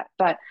us for that.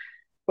 But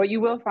what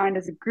you will find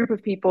is a group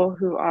of people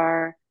who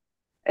are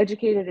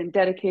educated and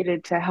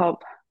dedicated to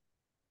help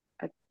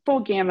a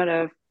full gamut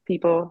of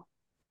people,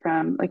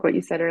 from like what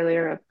you said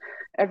earlier, of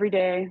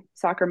everyday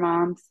soccer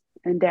moms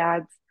and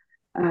dads.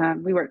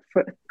 We work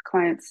with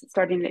clients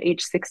starting at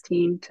age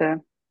 16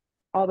 to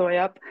all the way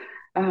up,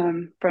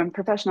 from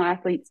professional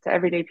athletes to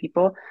everyday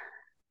people.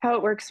 How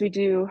it works, we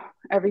do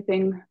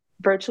everything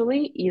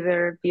virtually,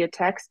 either via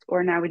text,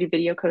 or now we do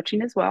video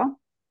coaching as well,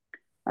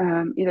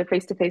 either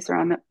face to face or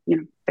on the,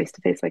 face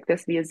to face like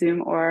this via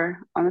Zoom or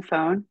on the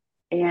phone.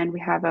 And we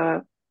have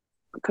a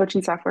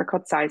coaching software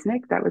called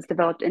Seismic that was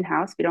developed in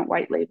house. We don't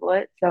white label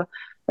it. So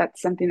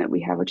that's something that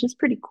we have, which is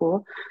pretty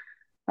cool.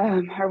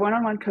 Our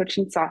one-on-one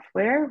coaching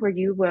software, where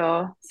you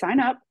will sign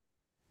up,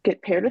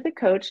 get paired with a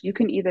coach. You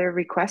can either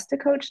request a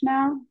coach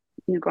now,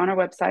 go on our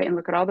website and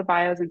look at all the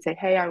bios and say,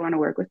 hey, I want to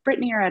work with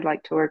Brittany, or I'd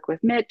like to work with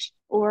Mitch,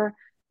 or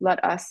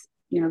let us,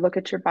 look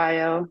at your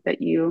bio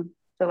that you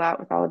fill out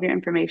with all of your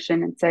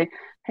information and say,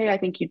 hey, I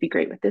think you'd be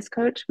great with this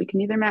coach. We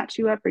can either match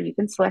you up, or you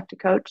can select a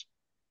coach,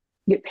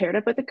 get paired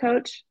up with a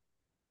coach.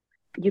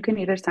 You can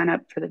either sign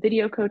up for the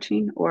video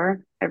coaching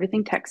or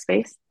everything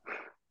text-based.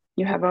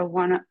 You have a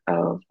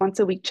once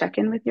a week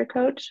check-in with your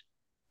coach,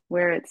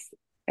 where it's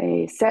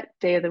a set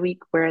day of the week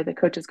where the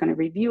coach is going to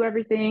review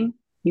everything.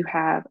 You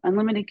have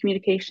unlimited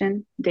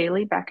communication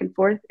daily, back and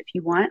forth if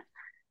you want.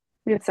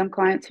 We have some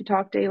clients who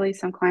talk daily.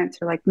 Some clients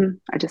are like,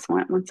 I just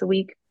want once a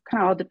week.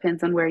 Kind of all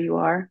depends on where you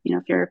are.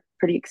 If you're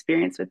pretty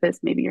experienced with this,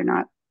 maybe you're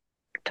not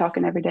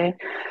talking every day.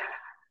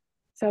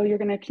 So you're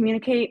going to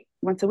communicate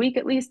once a week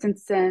at least, and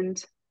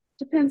send,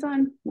 depends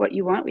on what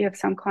you want. We have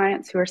some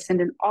clients who are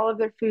sending all of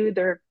their food.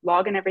 They're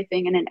logging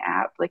everything in an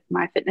app like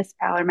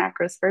MyFitnessPal or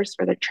Macros First,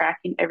 where they're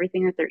tracking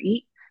everything that they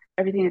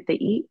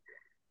eat.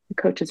 The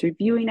coach is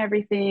reviewing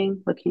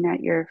everything, looking at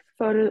your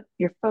photos,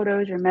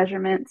 your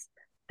measurements.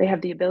 They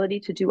have the ability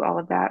to do all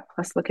of that,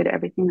 plus look at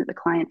everything that the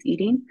client's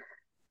eating,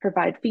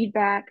 provide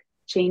feedback,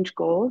 change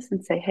goals,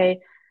 and say, hey,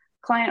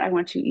 client, I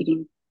want you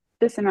eating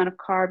this amount of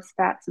carbs,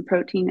 fats, and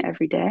protein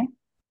every day.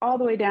 All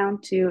the way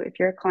down to, if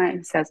you're a client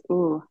who says,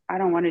 ooh, I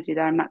don't want to do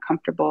that, I'm not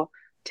comfortable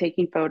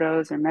taking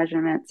photos or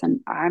measurements, and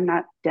I'm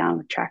not down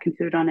with tracking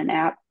food on an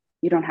app,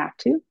 you don't have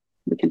to.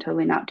 We can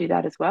totally not do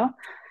that as well.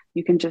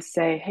 You can just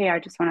say, hey, I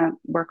just want to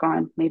work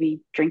on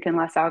maybe drinking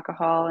less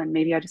alcohol, and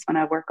maybe I just want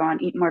to work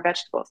on eating more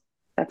vegetables.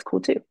 That's cool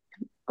too.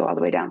 Go all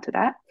the way down to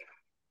that.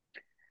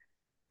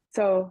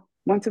 So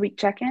once a week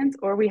check-ins,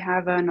 or we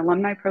have an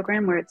alumni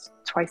program where it's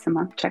twice a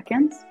month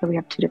check-ins. So we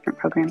have 2 different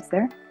programs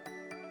there.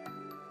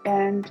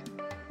 And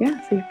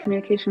yeah, so your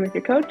communication with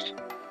your coach,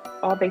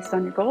 all based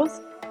on your goals.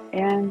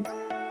 And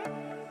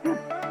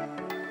yeah.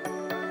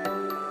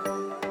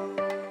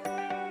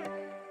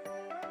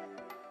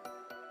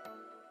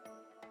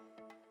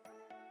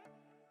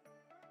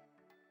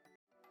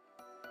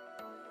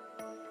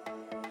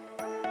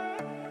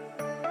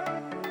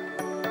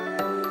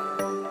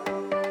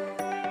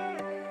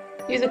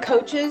 Do the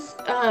coaches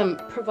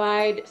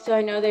provide, so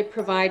I know they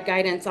provide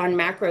guidance on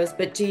macros,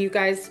 but do you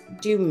guys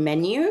do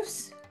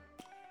menus?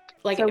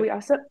 Like, so we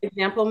also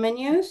example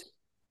menus?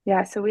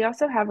 Yeah, so we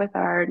also have with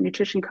our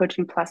Nutrition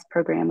Coaching Plus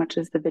program, which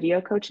is the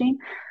video coaching,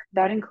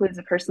 that includes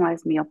a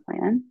personalized meal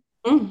plan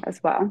as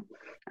well.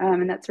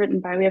 And that's written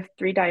by, we have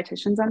 3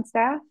 dietitians on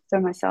staff, so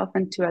myself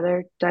and 2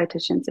 other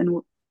dietitians,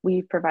 and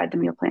we provide the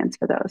meal plans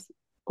for those.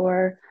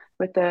 Or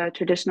with the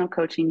traditional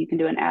coaching, you can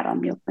do an add-on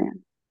meal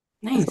plan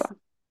as well.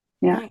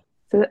 Yeah. Nice.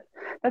 So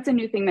that's a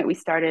new thing that we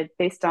started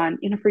based on,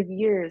 for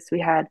years we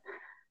had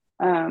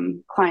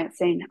clients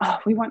saying, oh,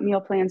 we want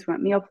meal plans.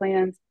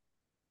 And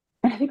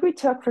I think we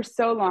took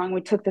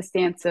the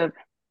stance of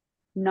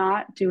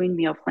not doing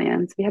meal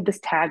plans. We had this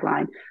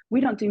tagline,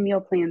 we don't do meal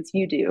plans,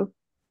 you do.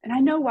 And I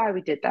know why we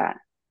did that,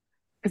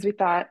 because we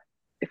thought,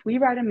 if we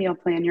write a meal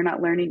plan, you're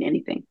not learning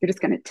anything. You're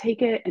just going to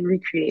take it and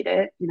recreate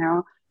it,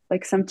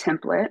 like some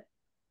template.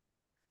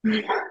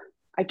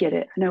 I get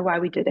it. I know why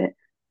we did it.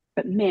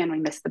 But man, we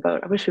missed the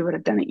boat. I wish we would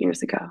have done it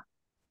years ago,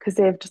 because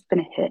they have just been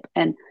a hit.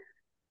 And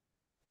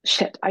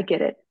shit, I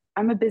get it.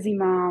 I'm a busy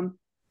mom.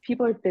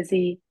 People are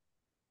busy.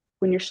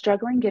 When you're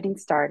struggling getting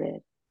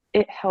started,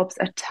 it helps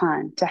a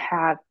ton to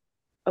have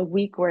a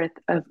week worth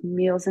of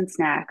meals and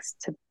snacks,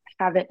 to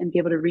have it and be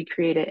able to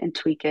recreate it and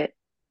tweak it.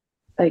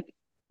 Like,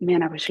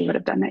 man, I wish we would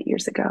have done that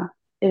years ago.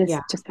 It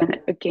has just been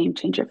a game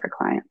changer for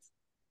clients.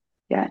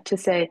 Yeah, to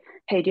say,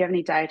 hey, do you have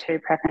any dietary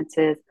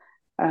preferences?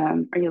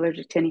 Are you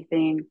allergic to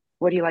anything?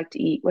 What do you like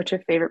to eat? What's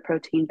your favorite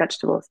protein,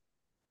 vegetables?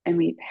 And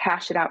we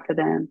hash it out for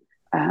them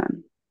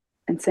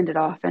and send it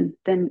off. And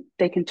then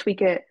they can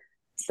tweak it,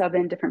 sub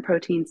in different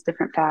proteins,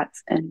 different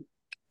fats, and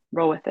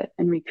roll with it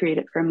and recreate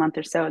it for a month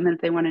or so. And then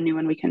if they want a new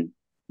one, we can,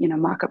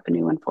 mock up a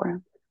new one for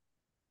them.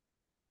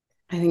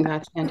 I think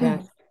that's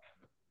fantastic.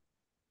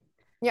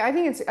 Yeah, I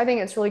think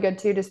it's really good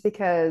too, just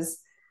because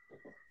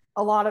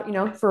a lot of,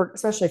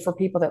 especially for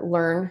people that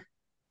learn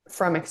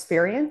from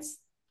experience,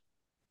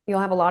 you'll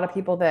have a lot of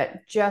people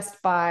that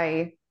just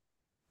by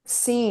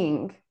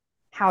seeing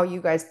how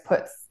you guys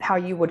how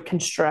you would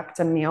construct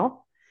a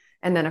meal,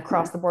 and then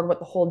across the board, what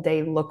the whole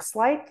day looks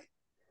like.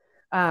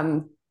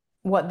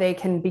 What they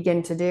can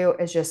begin to do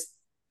is just,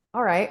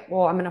 all right,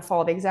 well, I'm going to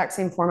follow the exact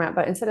same format,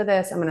 but instead of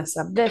this, I'm going to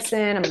sub this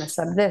in, I'm going to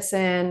sub this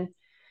in.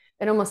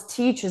 It almost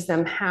teaches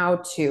them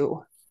how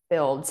to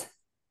build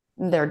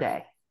their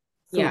day.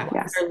 Yeah.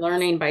 They're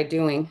learning by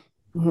doing.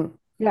 Mm-hmm.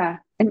 Yeah.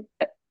 And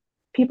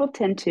people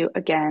tend to,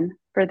 again,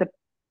 for the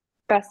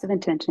best of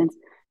intentions,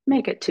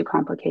 make it too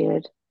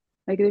complicated.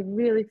 Like they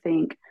really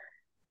think,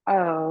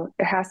 oh,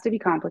 it has to be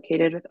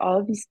complicated with all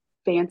of these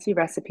fancy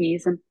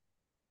recipes. And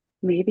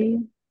maybe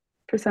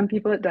for some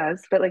people it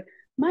does, but like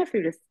my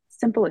food is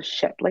simple as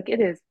shit. Like it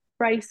is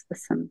rice with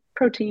some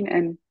protein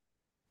and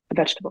a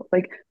vegetable.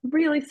 Like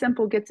really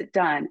simple gets it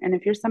done. And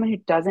if you're someone who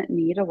doesn't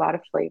need a lot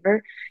of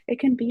flavor, it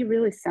can be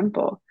really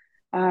simple.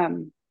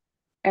 And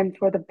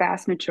for the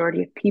vast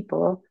majority of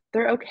people,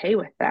 they're okay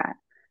with that.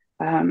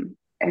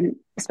 And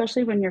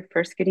especially when you're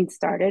first getting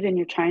started and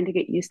you're trying to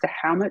get used to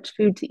how much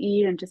food to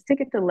eat and just to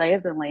get the lay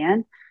of the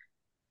land,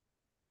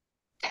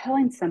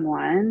 telling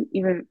someone,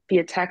 even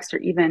via text or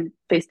even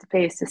face to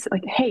face, just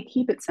like, hey,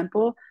 keep it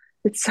simple.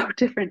 It's so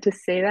different to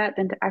say that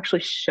than to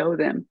actually show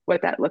them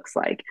what that looks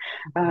like.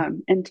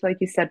 And to, like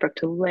you said, Brooke,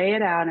 to lay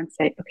it out and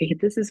say, okay,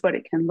 this is what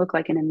it can look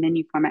like in a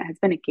menu format has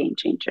been a game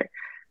changer.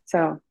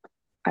 So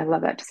I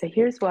love that, to say,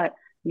 here's what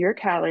your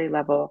calorie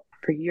level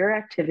for your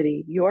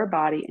activity, your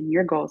body, and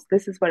your goals,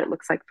 this is what it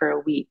looks like for a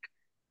week.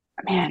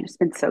 Man, it's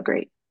been so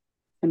great.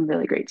 It's been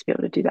really great to be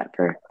able to do that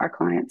for our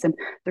clients. And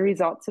the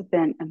results have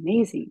been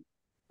amazing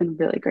and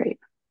really great.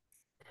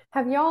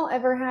 Have y'all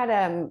ever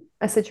had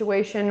a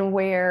situation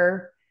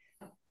where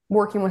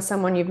working with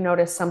someone, you've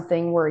noticed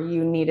something where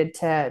you needed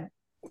to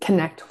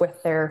connect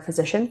with their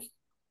physician?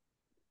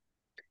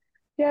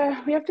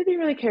 Yeah, we have to be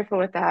really careful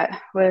with that.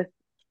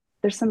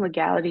 There's some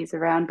legalities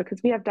around,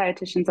 because we have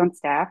dietitians on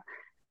staff,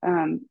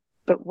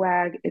 but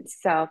WAG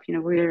itself,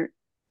 we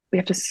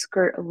have to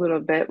skirt a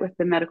little bit with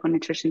the medical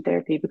nutrition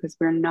therapy, because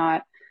we're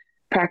not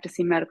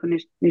practicing medical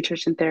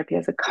nutrition therapy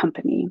as a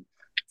company.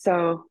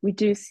 So we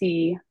do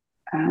see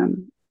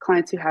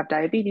clients who have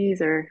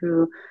diabetes or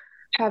who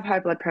have high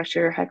blood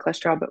pressure, high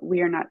cholesterol, but we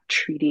are not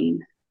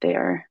treating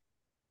their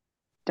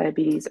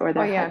diabetes or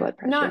their high blood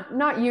pressure.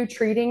 Not you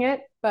treating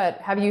it, but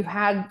have you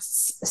had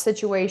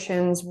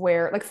situations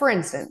where, like, for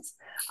instance,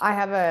 I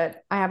have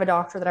a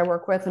doctor that I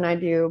work with, and I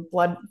do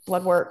blood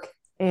work,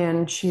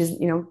 and she's,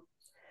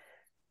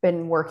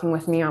 been working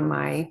with me on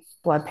my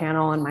blood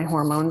panel and my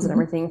hormones and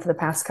everything for the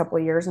past couple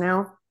of years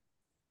now.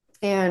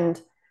 And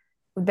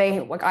I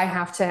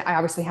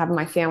obviously have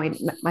my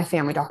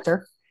family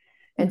doctor.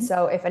 And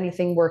so if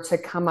anything were to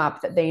come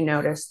up that they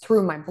notice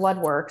through my blood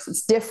works,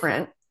 it's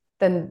different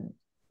than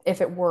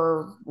if it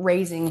were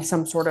raising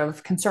some sort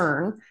of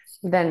concern,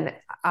 then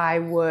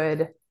it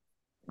would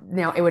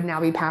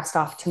now be passed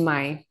off to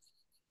my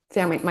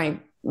family,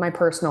 my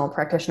personal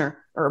practitioner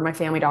or my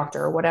family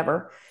doctor or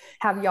whatever.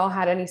 Have y'all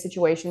had any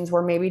situations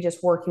where maybe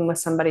just working with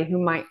somebody who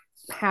might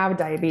have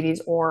diabetes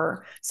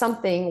or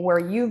something, where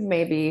you've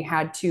maybe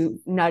had to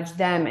nudge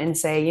them and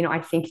say, I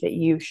think that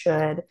you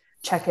should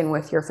check in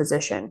with your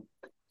physician?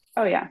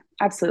 Oh yeah,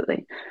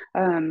 absolutely.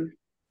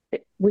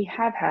 We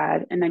have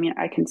had, and I mean,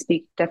 I can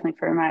speak definitely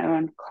for my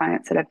own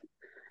clients that I've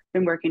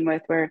been working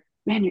with, where,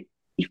 man,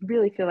 you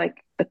really feel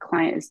like the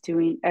client is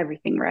doing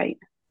everything right.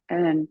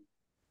 And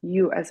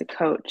you as a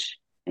coach,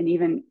 and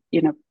even,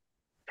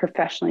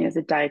 professionally as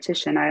a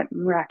dietitian, I'm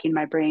racking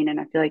my brain,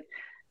 and I feel like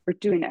we're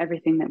doing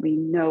everything that we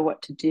know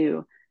what to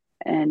do,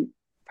 and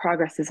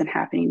progress isn't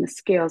happening. The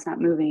scale's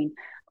not moving,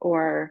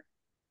 or,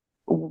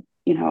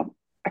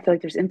 I feel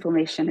like there's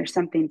inflammation or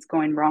something's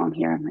going wrong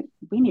here. I'm like,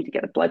 we need to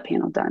get a blood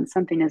panel done.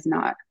 Something is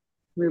not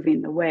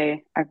moving the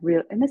way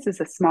and this is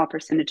a small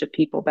percentage of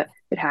people, but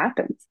it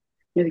happens.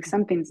 Like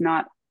something's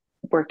not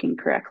working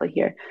correctly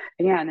here.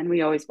 And then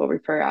we always will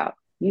refer out,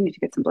 you need to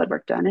get some blood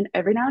work done. And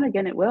every now and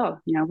again it will,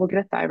 we'll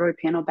get a thyroid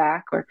panel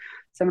back, or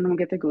someone will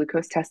get their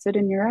glucose tested,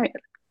 and you're right.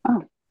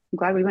 Oh, I'm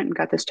glad we went and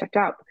got this checked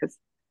out, because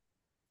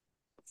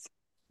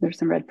there's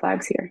some red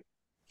flags here.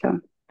 So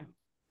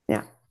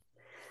yeah.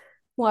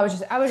 Well,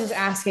 I was just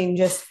asking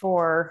just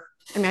for,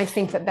 I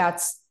think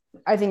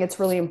I think it's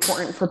really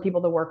important for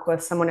people to work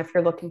with someone, if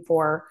you're looking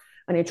for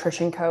a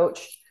nutrition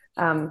coach,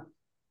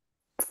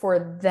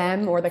 for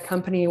them or the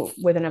company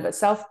within of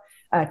itself,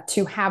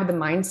 to have the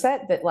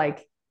mindset that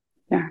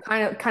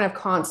kind of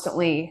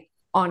constantly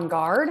on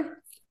guard,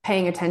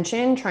 paying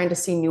attention, trying to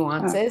see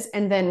nuances,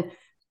 and then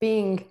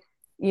being,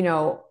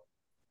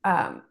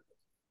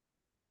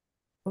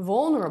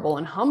 vulnerable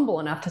and humble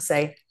enough to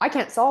say, I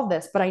can't solve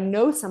this, but I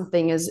know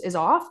something is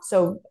off.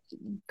 So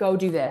go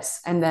do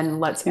this. And then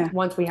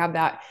once we have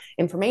that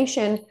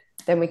information,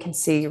 then we can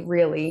see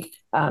really,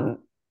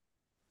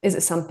 is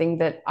it something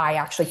that I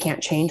actually can't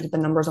change with the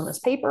numbers on this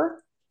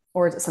paper?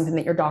 Or is it something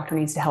that your doctor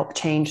needs to help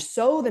change,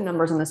 so the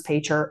numbers on this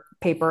paper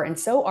and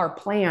so our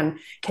plan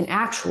can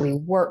actually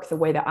work the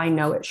way that I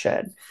know it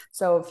should?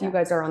 So if you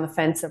guys are on the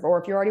fence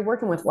or if you're already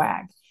working with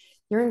WAG,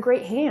 you're in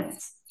great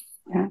hands.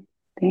 Yeah.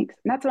 Thanks.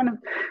 And that's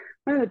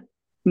one of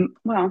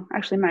well,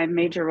 actually my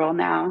major role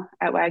now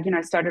at WAG,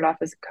 I started off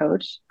as a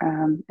coach.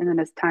 And then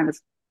as time has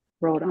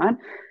rolled on,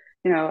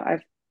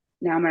 I've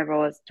now my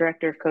role as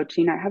director of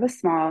coaching. I have a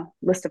small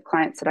list of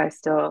clients that I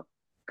still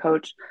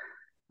coach,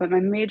 but my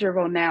major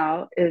role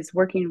now is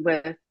working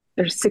with,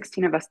 there's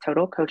 16 of us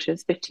total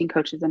coaches, 15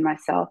 coaches and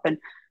myself. And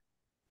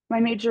my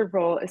major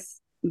role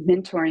is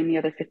mentoring the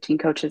other 15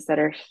 coaches that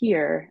are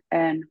here.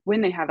 And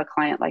when they have a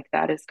client like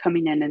that, is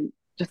coming in and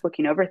just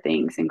looking over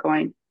things and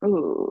going,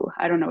 "Ooh,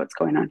 I don't know what's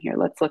going on here.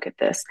 Let's look at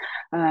this."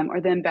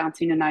 Or them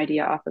bouncing an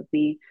idea off of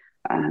me,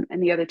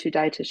 and the other two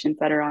dietitians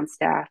that are on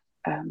staff,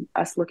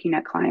 us looking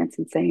at clients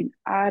and saying,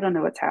 "I don't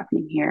know what's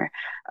happening here."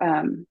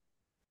 And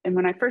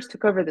when I first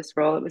took over this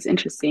role, it was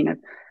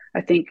interesting.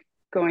 I think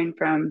going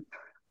from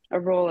a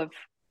role of,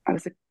 I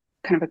was a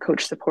kind of a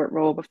coach support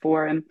role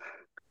before, and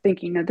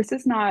thinking, no, this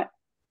is not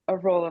a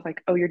role of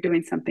like, oh, you're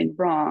doing something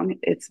wrong.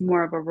 It's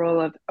more of a role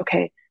of,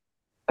 okay,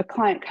 a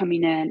client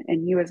coming in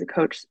and you as a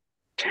coach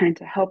trying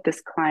to help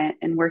this client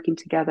and working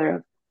together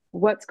of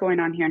what's going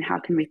on here and how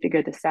can we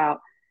figure this out.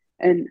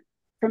 And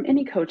from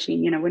any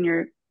coaching, when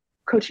you're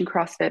coaching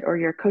CrossFit or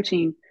you're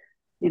coaching,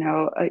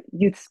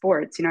 youth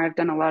sports, I've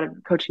done a lot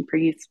of coaching for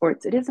youth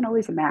sports. It isn't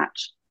always a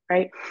match,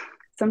 right?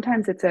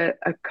 Sometimes it's a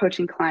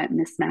coaching client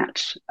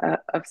mismatch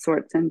of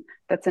sorts. And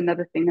that's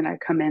another thing that I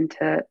come in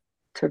to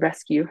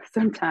rescue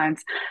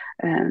sometimes.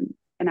 And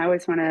I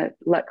always want to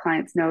let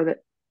clients know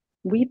that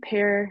we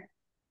pair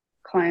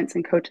clients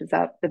and coaches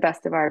up the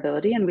best of our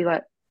ability, and we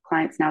let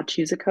clients now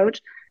choose a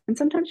coach. And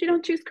sometimes you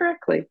don't choose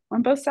correctly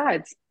on both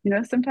sides.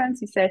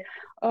 Sometimes you say,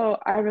 oh,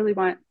 I'll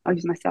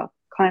use myself.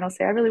 Client will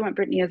say, I really want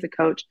Brittany as a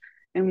coach.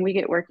 And we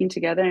get working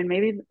together and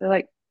maybe they're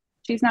like,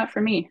 she's not for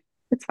me.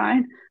 It's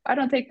fine. I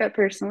don't take that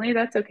personally.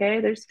 That's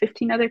okay. There's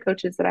 15 other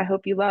coaches that I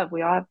hope you love.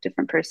 We all have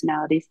different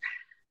personalities.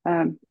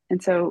 And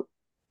so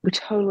we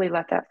totally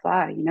let that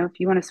fly. If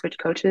you want to switch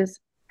coaches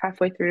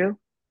halfway through,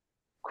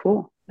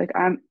 cool.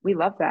 We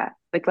love that.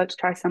 Let's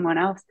try someone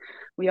else.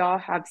 We all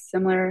have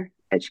similar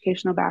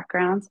educational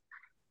backgrounds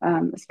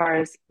as far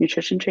as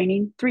nutrition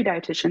training, 3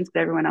 dietitians,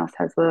 but everyone else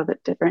has a little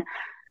bit different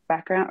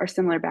background or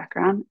similar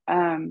background.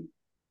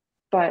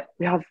 But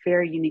we have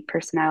very unique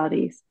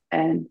personalities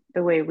and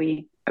the way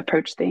we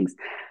approach things.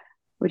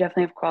 We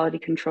definitely have quality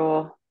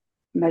control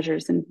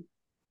measures in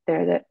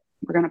there that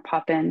we're going to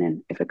pop in.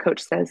 And if a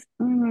coach says,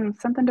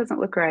 something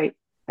doesn't look right,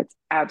 that's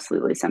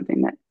absolutely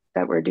something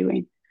that we're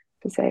doing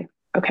to say,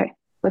 okay,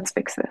 let's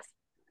fix this.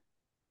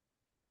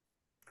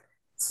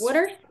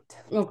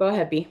 Go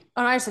ahead, B.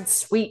 Oh, I said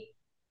sweet.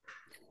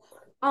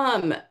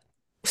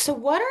 So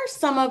what are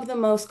some of the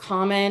most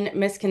common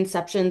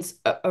misconceptions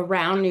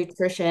around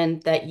nutrition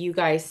that you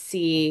guys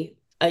see,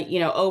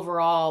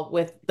 overall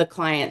with the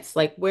clients?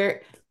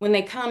 When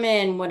they come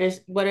in,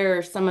 what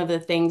are some of the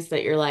things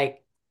that you're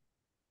like,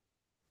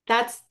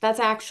 that's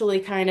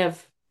actually kind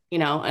of,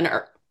 not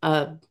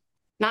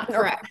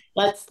correct.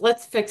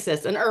 Let's fix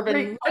this. An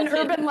urban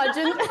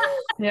legend.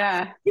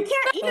 Yeah. You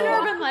can't eat an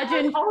urban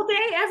legend all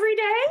day, every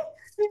day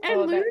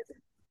and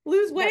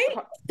lose weight.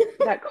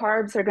 That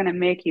carbs are going to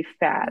make you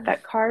fat.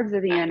 That carbs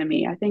are the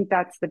enemy. I think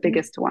that's the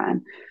biggest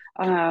one.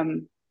 That's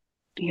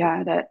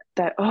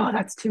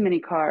too many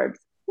carbs.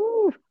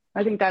 Ooh,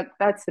 I think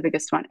that's the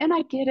biggest one. And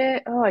I get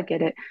it. Oh, I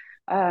get it.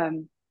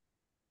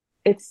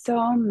 It's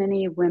so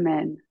many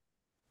women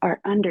are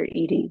under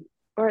eating,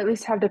 or at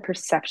least have the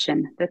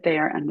perception that they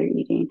are under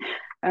eating.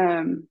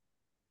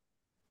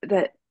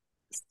 That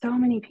so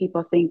many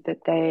people think that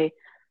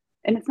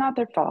and it's not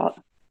their fault.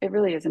 It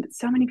really isn't.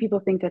 So many people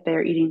think that they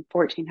are eating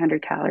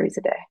 1,400 calories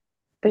a day.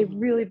 They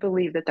really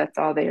believe that that's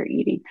all they are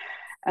eating.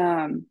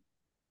 And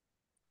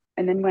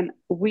then when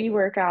we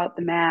work out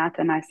the math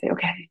and I say,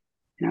 okay,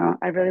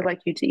 I'd really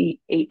like you to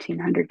eat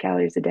 1,800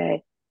 calories a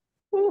day.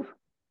 Whew.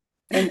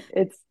 And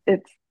it's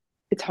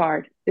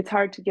hard. It's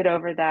hard to get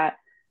over that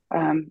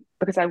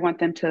because I want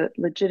them to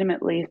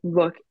legitimately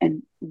look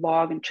and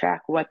log and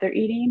track what they're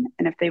eating.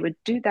 And if they would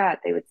do that,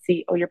 they would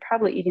see, oh, you're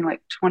probably eating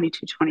like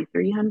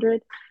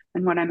 2,300.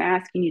 And what I'm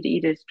asking you to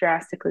eat is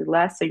drastically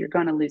less, so you're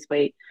going to lose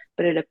weight.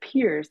 But it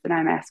appears that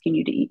I'm asking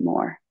you to eat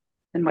more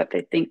than what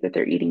they think that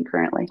they're eating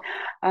currently.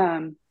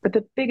 But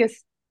the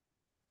biggest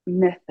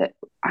myth that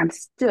I'm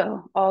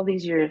still, all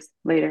these years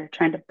later,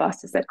 trying to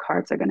bust is that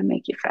carbs are going to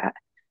make you fat.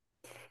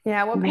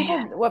 Yeah,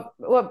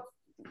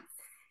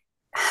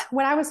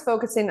 when I was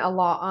focusing a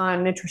lot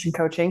on nutrition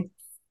coaching,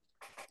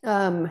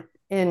 in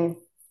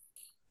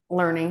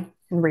learning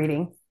and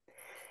reading,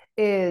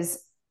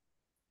 is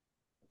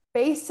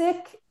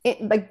basic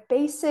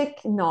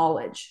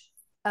knowledge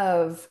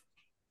of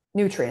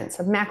nutrients,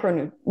 of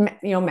macros.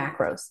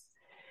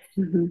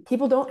 Mm-hmm.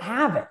 People don't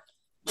have it.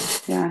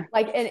 Yeah.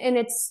 And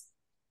it's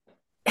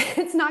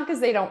not because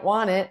they don't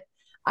want it.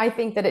 I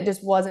think that it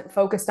just wasn't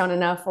focused on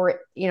enough,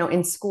 or,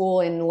 in school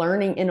and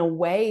learning in a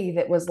way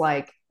that was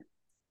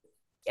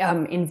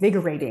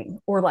invigorating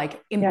or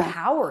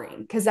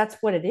empowering, because that's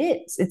what it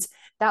is. It's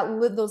that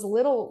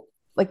little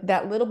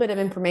bit of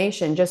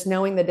information, just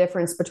knowing the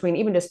difference between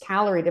even just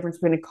calorie difference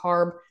between a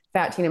carb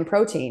fat, lean, and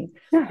protein.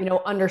 Yeah. You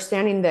know,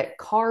 understanding that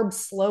carbs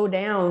slow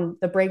down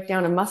the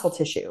breakdown of muscle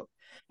tissue.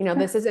 You know,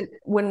 this isn't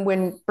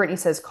when Brittany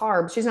says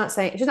carbs, she's not,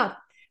 I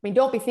mean,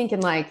 don't be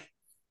thinking like,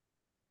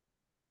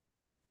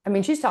 I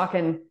mean, she's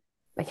talking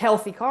like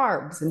healthy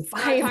carbs and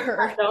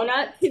fiber.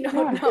 Donuts. You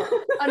know, no.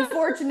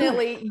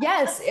 Unfortunately,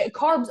 yes,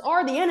 carbs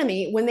are the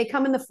enemy when they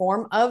come in the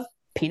form of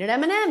peanut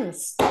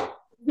M&Ms.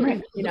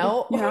 Right. You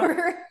know,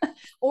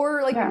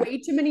 or like way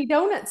too many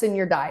donuts in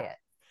your diet.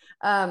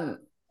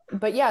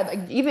 But yeah,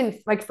 like, even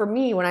like for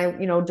me, when I,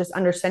 you know, just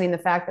understanding the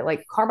fact that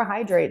like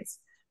carbohydrates,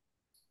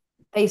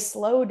 they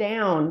slow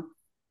down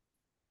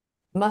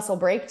muscle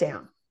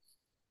breakdown.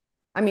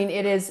 I mean,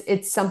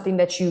 it's something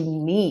that you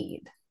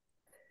need,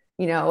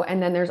 you know,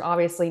 and then there's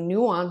obviously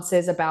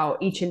nuances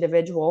about each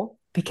individual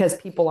because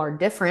people are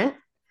different.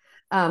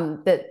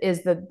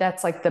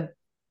 That's like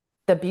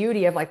the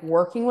beauty of like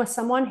working with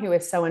someone who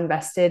is so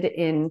invested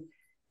in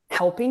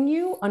helping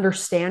you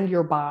understand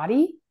your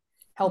body,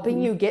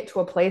 helping you get to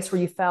a place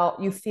where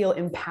you feel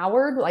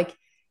empowered, like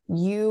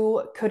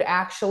you could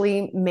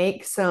actually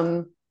make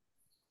some,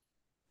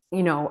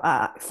 you know,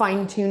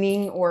 fine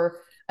tuning or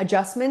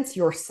adjustments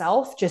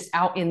yourself just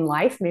out in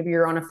life. Maybe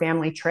you're on a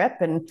family trip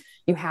and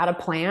you had a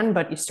plan,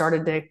 but you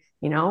started to,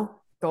 you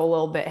know, go a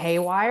little bit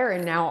haywire.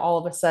 And now all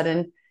of a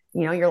sudden,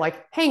 you know, you're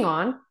like, hang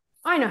on,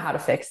 I know how to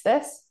fix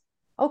this.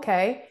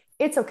 Okay.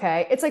 It's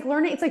okay. It's like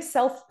learning, it's like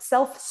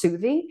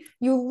self-soothing.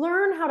 You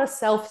learn how to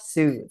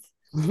self-soothe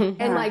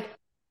and like,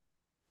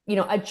 you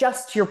know,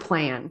 adjust your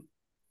plan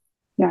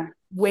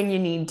when you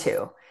need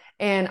to.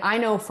 And I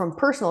know from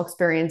personal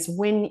experience,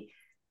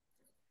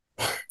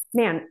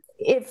 man,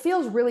 it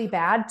feels really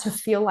bad to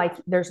feel like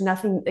there's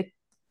nothing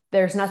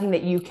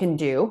that you can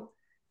do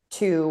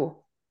to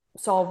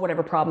solve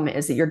whatever problem it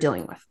is that you're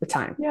dealing with at the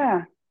time.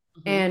 Yeah.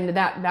 And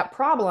that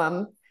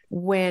problem,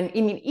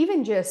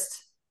 even just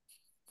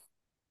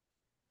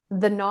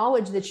the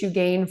knowledge that you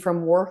gain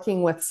from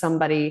working with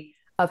somebody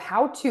of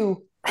how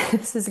to,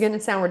 this is going to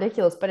sound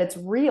ridiculous, but it's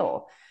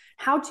real,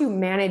 how to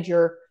manage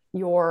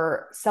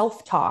your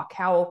self-talk,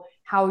 how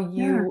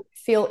you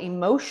feel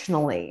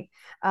emotionally.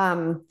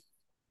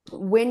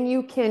 When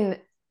you can,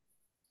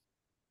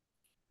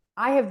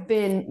 I have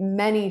been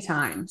many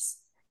times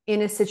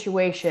in a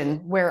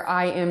situation where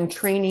I am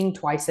training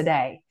twice a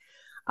day.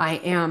 I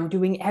am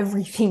doing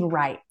everything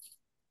right.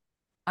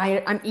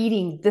 I'm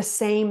eating the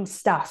same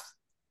stuff.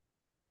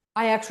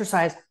 I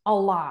exercise a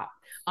lot.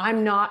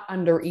 I'm not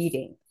under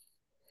eating.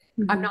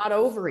 I'm not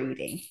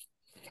overeating.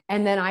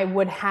 And then I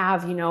would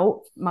have, you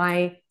know,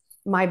 my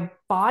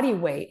body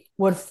weight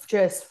would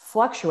just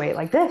fluctuate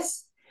like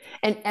this.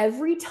 And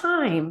every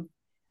time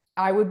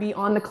I would be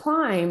on the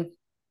climb,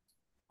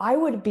 I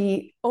would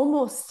be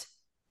almost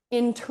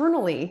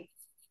internally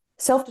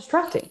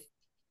self-destructing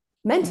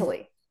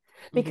mentally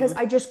because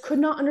I just could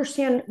not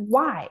understand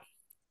why.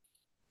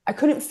 I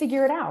couldn't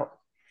figure it out.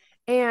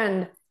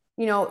 And,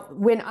 you know,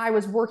 when I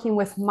was working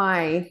with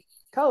my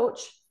coach,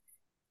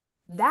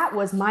 that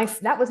was my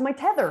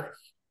tether.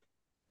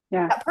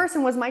 Yeah. That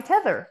person was my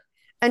tether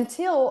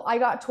until I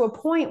got to a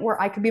point where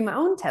I could be my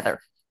own tether.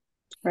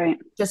 Right.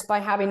 Just by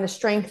having the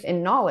strength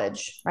and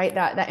knowledge, right?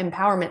 That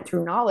empowerment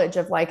through knowledge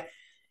of like,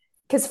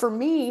 because for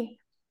me,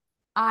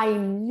 I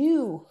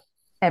knew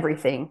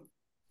everything.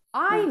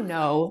 I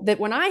know that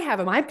when I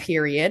have my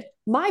period,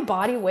 my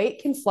body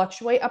weight can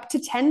fluctuate up to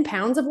 10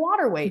 pounds of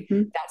water weight.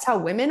 That's how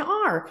women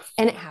are.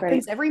 And it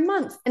happens every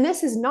month. And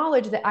this is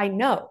knowledge that I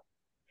know,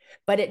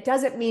 but it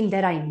doesn't mean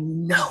that I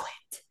know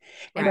it.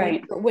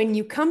 And when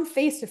you come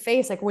face to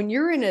face, like when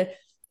you're in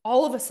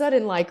all of a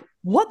sudden, like,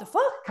 what the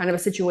fuck kind of a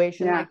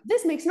situation, like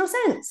this makes no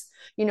sense.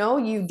 You know,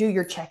 you do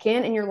your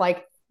check-in and you're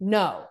like,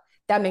 no,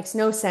 that makes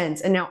no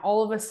sense. And now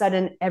all of a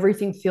sudden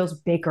everything feels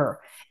bigger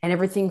and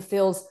everything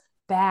feels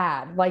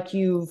bad. Like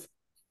you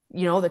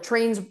know, the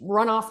train's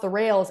run off the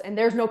rails and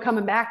there's no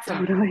coming back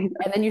from it.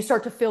 And then you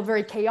start to feel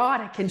very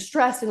chaotic and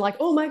stressed and like,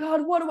 oh my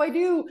God, what do I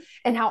do?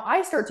 And how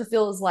I start to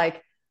feel is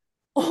like,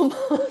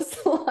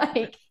 almost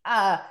like,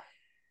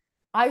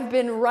 I've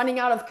been running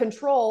out of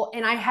control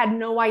and I had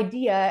no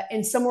idea.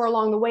 And somewhere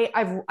along the way,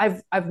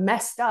 I've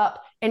messed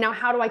up. And now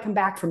how do I come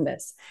back from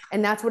this?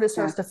 And that's what it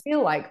starts to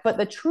feel like. But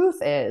the truth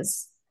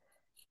is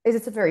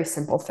it's a very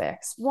simple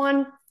fix.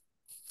 One,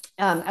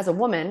 as a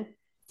woman,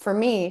 for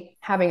me,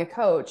 having a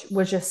coach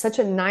was just such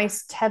a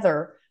nice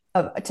tether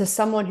to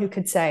someone who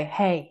could say,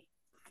 hey,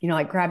 you know,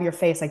 like grab your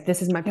face, like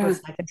this is my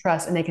person I can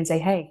trust. And they can say,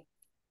 hey,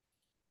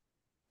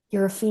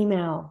 you're a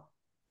female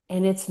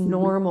and it's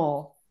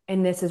normal.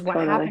 And this is what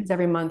happens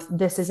every month.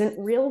 This isn't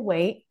real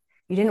weight.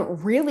 You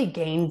didn't really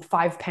gain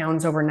 5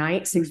 pounds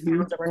overnight, 6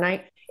 pounds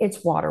overnight.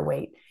 It's water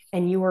weight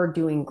and you are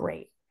doing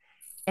great.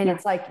 And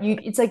it's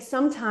like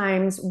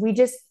sometimes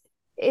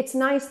it's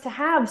nice to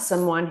have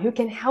someone who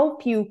can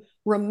help you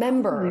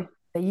remember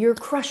that you're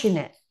crushing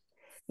it,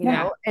 you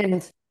know?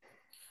 And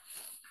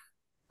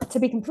to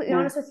be completely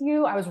honest with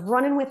you, I was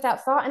running with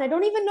that thought and I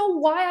don't even know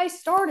why I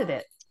started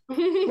it.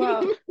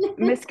 Well,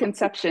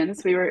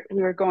 misconceptions. We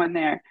were going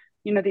there.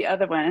 You know, the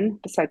other one,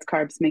 besides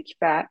carbs make you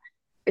fat,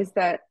 is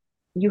that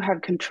you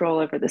have control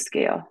over the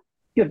scale.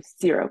 You have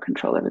zero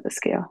control over the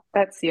scale.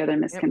 That's the other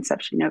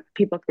misconception. You know,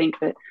 people think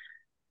that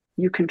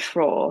you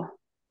control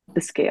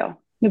the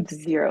scale. You have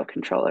zero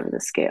control over the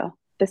scale.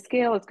 The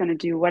scale is going to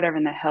do whatever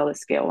in the hell the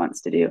scale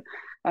wants to do.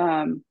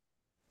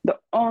 The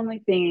only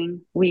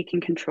thing we can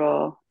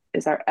control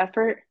is our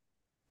effort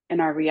and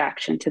our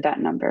reaction to that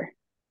number.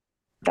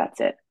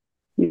 That's it.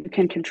 You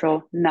can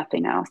control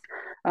nothing else.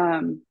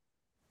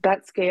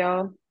 That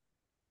scale,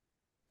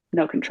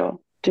 no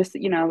control. Just,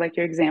 you know, like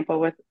your example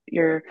with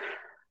your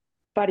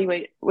body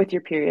weight with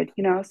your period.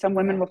 You know, some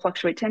women will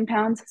fluctuate 10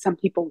 pounds, some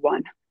people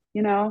 1,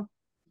 you know,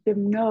 you have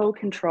no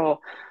control.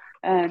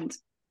 And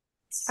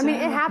I mean,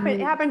 it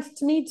happened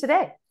to me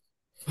today.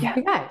 Yeah.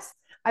 You guys,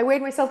 I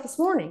weighed myself this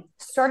morning,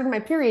 started my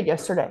period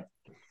yesterday.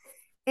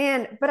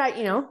 But I,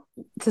 you know,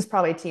 this is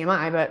probably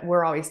TMI, but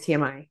we're always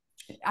TMI.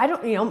 I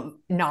don't, you know,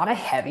 not a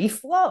heavy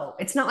flow.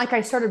 It's not like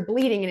I started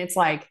bleeding and it's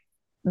like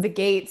the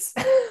gates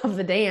of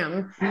the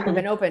dam have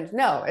been opened.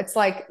 No, it's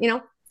like, you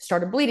know,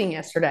 started bleeding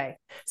yesterday.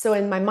 So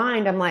in my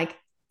mind, I'm like,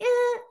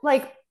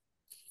 like,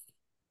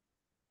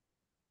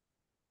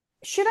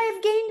 should I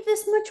have gained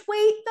this much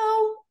weight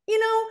though? You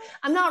know,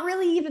 I'm not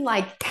really even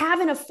like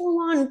having a full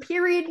on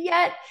period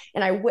yet.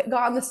 And I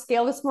got on the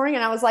scale this morning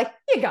and I was like,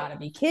 you gotta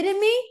be kidding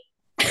me.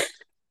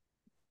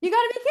 You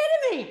gotta be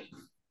kidding me.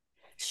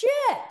 Shit.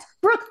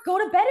 Brooke, go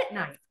to bed at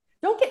night.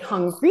 Don't get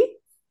hungry.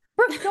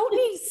 Brooke, don't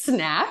need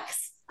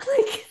snacks.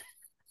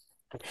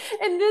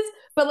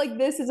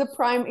 This is a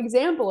prime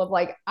example of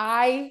like,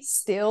 I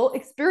still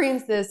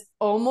experience this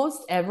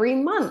almost every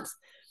month.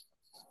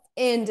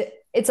 And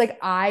it's like,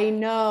 I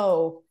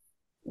know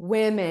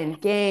women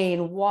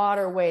gain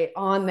water weight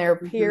on their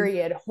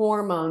period,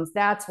 hormones.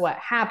 That's what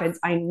happens.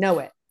 I know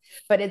it.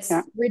 But it's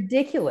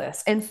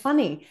ridiculous and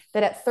funny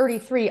that at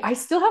 33, I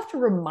still have to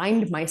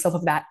remind myself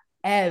of that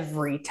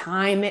every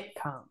time it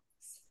comes.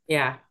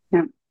 Yeah.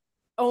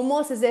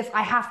 Almost as if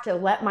I have to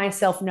let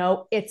myself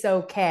know it's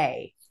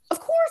okay. Of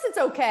course it's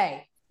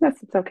okay. Yes,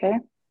 it's okay.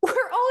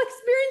 We're all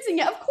experiencing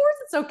it. Of course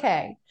it's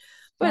okay.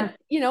 But,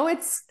 you know,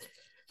 I've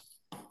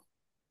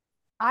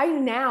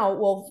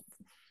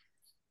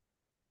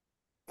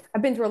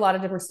been through a lot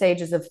of different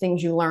stages of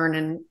things you learn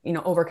and, you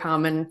know,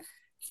 overcome, and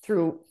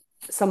through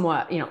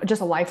somewhat, you know,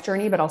 just a life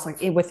journey, but also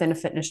within a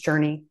fitness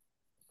journey,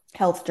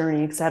 health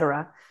journey,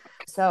 etc.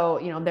 So,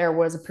 you know, there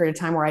was a period of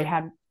time where I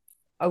had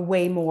a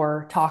way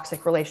more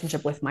toxic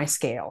relationship with my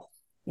scale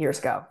years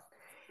ago.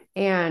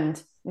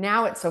 And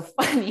now it's so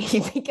funny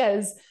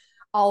because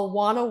I'll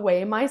want to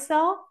weigh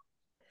myself.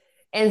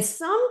 And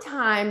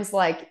sometimes,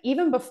 like,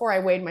 even before I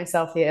weighed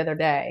myself the other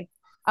day,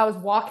 I was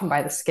walking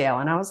by the scale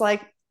and I was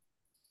like,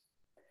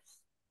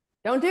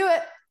 don't do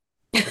it.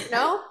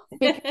 No,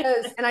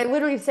 and I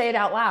literally say it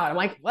out loud. I'm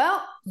like,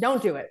 well,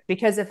 don't do it,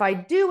 because if I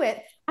do it,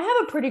 I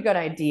have a pretty good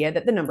idea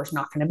that the number's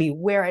not going to be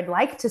where I'd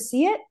like to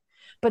see it.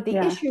 But the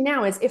issue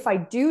now is if I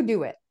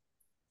do it,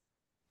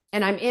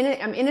 and I'm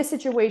in a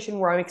situation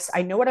where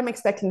I know what I'm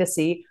expecting to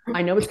see.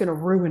 I know it's going to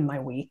ruin my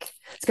week.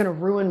 It's going to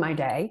ruin my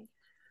day.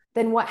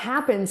 Then what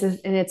happens is,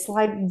 and it's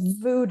like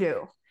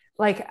voodoo.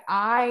 Like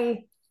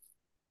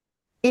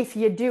if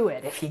you do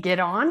it, if you get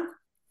on,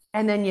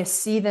 and then you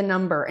see the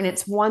number and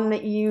it's one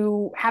that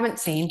you haven't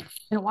seen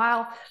in a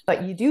while,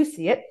 but you do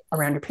see it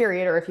around your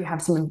period, or if you have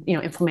some, you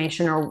know,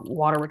 inflammation or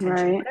water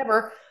retention,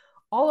 whatever,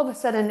 all of a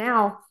sudden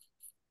now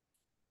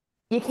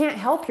you can't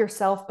help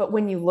yourself. But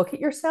when you look at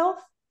yourself,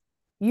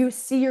 you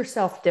see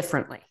yourself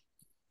differently.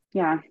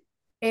 Yeah.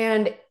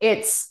 And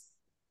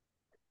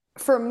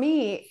for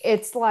me,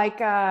 it's like,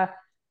 I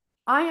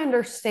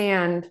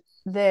understand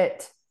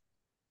that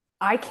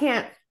I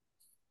can't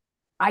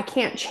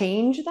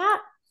change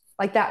that.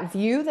 Like that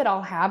view that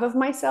I'll have of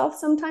myself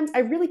sometimes, I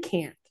really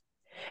can't.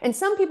 And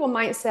some people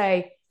might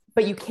say,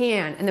 but you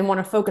can, and then want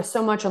to focus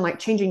so much on like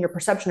changing your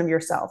perception of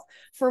yourself.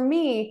 For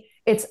me,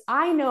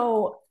 I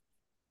know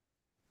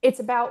it's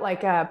about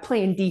like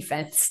playing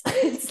defense.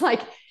 It's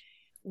like,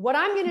 what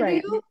I'm going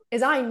to do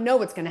is I know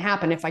what's going to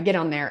happen if I get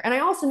on there. And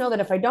I also know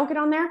that if I don't get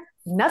on there,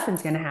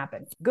 nothing's going to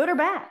happen, good or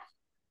bad.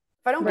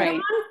 If I don't get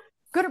on,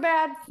 good or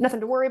bad,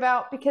 nothing to worry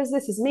about, because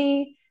this is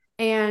me.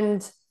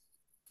 And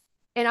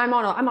I'm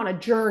on a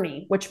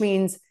journey, which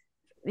means,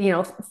 you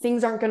know,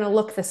 things aren't going to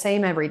look the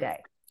same every day.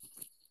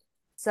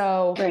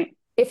 So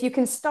if you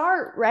can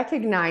start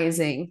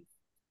recognizing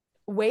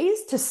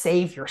ways to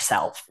save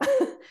yourself,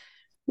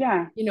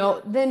 you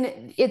know,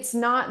 then it's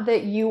not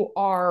that you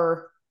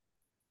are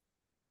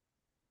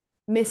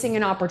missing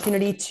an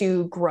opportunity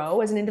to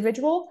grow as an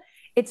individual.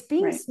 It's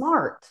being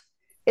smart.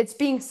 It's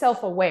being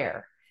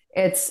self-aware.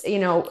 It's, you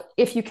know,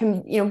 if you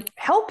can, you know,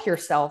 help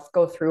yourself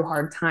go through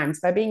hard times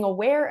by being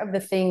aware of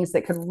the things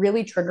that could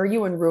really trigger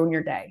you and ruin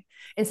your day,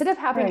 instead of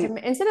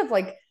instead of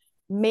like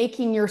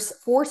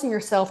forcing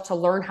yourself to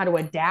learn how to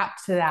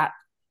adapt to that,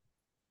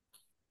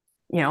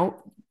 you know,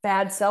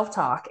 bad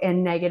self-talk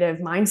and negative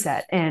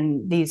mindset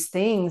and these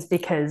things,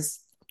 because,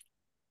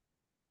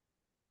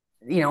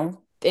 you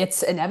know,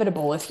 it's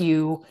inevitable if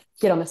you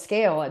get on the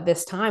scale at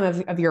this time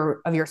of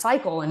your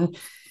cycle. And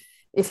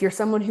if you're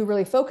someone who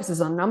really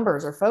focuses on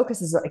numbers or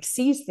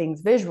sees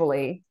things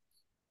visually,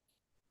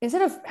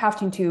 instead of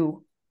having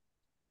to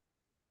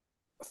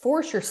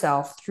force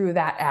yourself through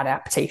that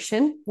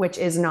adaptation, which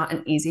is not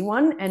an easy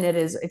one. And it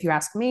is, if you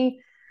ask me,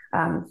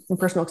 in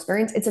personal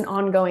experience, it's an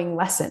ongoing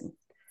lesson.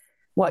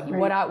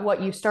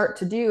 What you start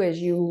to do is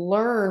you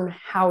learn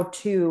how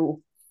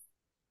to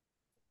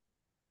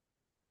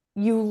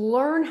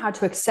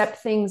accept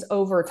things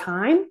over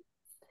time.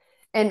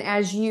 And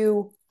as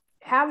you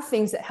have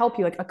things that help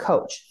you, like a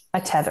coach,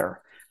 a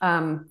tether,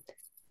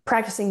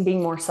 practicing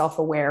being more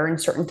self-aware in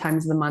certain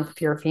times of the month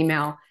if you're a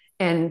female,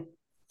 and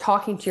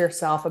talking to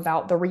yourself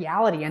about the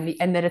reality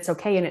and that it's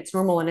okay and it's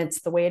normal and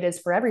it's the way it is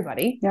for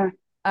everybody.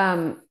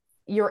 Yeah.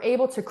 You're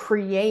able to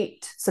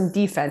create some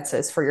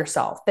defenses for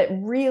yourself that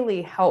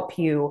really help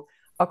you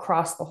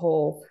across the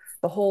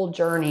whole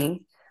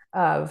journey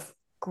of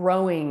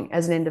growing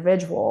as an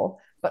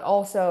individual, but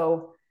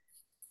also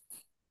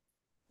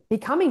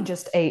becoming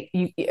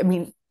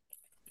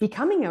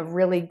becoming a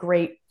really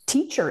great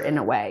teacher in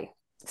a way,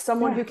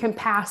 someone who can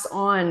pass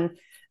on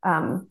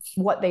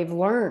what they've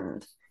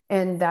learned.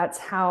 And that's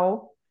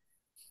how,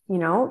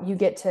 you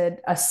get to,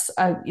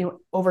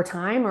 over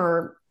time,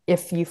 or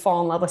if you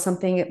fall in love with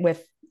something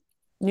with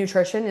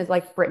nutrition, is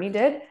like Brittany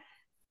did,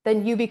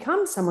 then you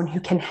become someone who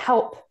can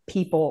help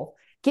people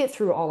get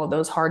through all of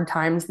those hard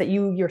times that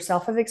you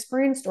yourself have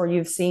experienced, or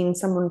you've seen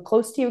someone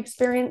close to you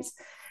experience.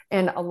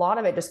 And a lot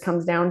of it just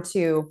comes down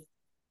to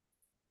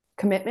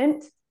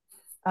commitment,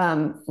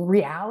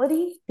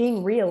 reality,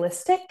 being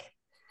realistic,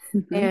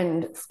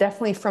 and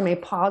definitely from a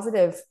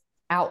positive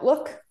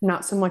outlook,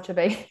 not so much of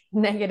a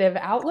negative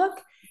outlook,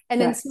 and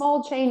then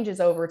small changes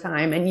over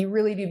time. And you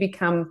really do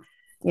become,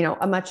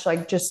 a much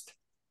like just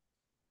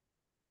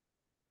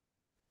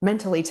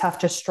mentally tough,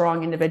 just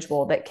strong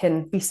individual that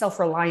can be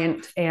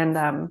self-reliant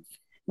and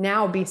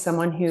now be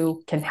someone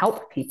who can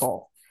help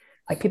people.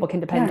 Like people can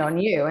depend on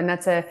you. And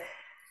that's a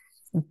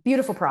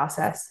beautiful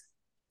process.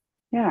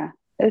 Yeah,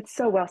 it's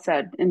so well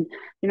said. And,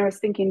 I was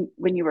thinking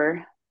when you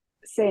were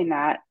saying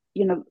that,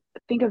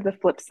 think of the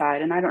flip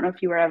side. And I don't know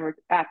if you were ever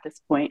at this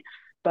point,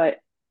 but,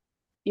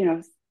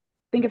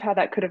 think of how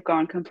that could have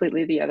gone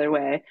completely the other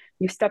way.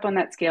 You step on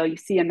that scale, you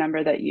see a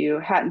number that you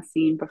hadn't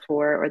seen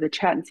before, or that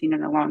you hadn't seen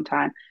in a long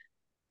time.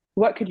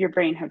 What could your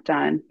brain have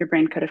done? Your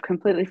brain could have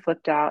completely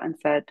flipped out and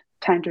said,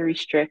 time to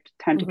restrict,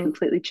 time to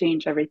completely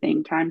change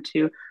everything, time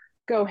to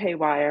go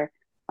haywire.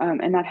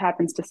 And that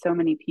happens to so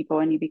many people,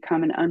 and you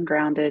become an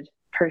ungrounded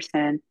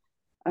person.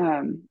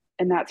 And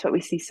that's what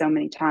we see so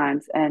many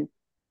times. And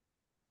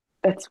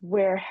that's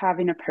where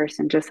having a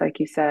person, just like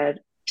you said,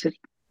 to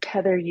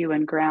tether you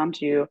and ground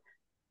you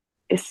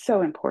is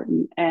so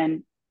important.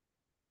 And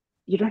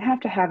you don't have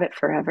to have it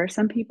forever.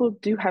 Some people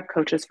do have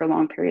coaches for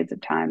long periods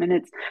of time. And I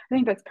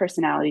think that's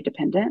personality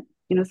dependent.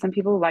 Some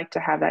people like to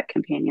have that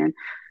companion.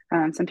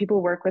 Some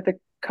people work with a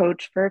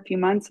coach for a few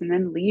months and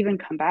then leave and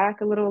come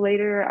back a little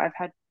later.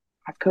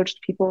 I've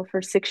coached people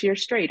for 6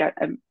 years straight.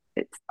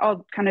 It's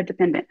all kind of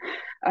dependent.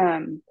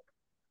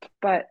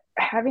 But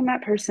having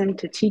that person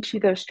to teach you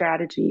those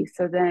strategies,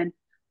 so then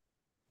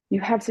you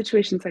have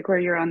situations like where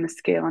you're on the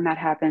scale and that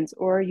happens,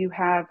 or you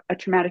have a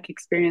traumatic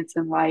experience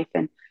in life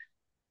and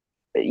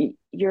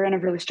you're in a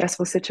really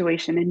stressful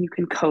situation and you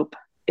can cope.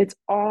 It's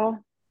all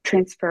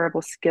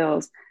transferable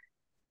skills,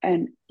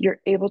 and you're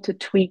able to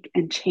tweak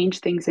and change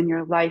things in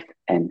your life.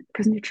 And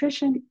because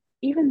nutrition,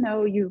 even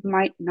though you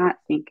might not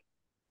think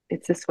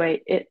it's this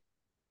way, it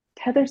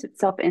tethers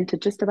itself into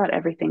just about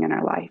everything in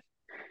our life.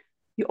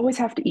 You always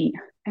have to eat,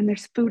 and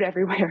there's food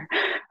everywhere.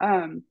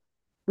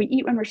 We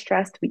eat when we're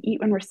stressed. We eat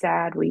when we're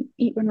sad. We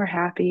eat when we're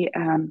happy.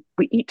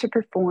 We eat to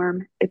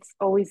perform. It's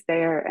always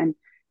there. And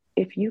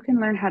if you can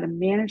learn how to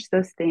manage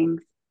those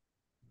things,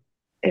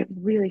 it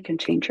really can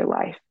change your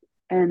life.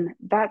 And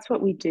that's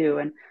what we do.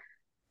 And,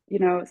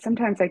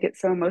 sometimes I get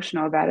so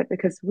emotional about it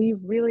because we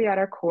really, at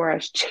our core,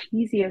 as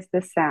cheesy as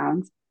this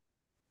sounds,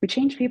 we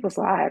change people's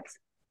lives.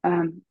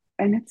 And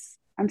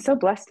I'm so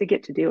blessed to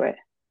get to do it.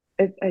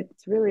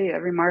 It's really a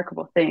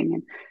remarkable thing.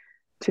 And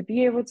to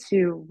be able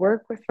to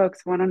work with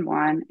folks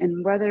one-on-one,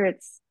 and whether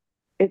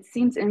it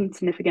seems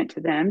insignificant to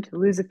them to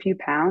lose a few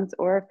pounds,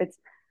 or if it's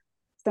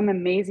some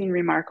amazing,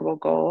 remarkable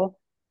goal,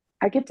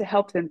 I get to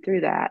help them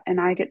through that. And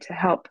I get to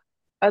help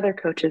other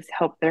coaches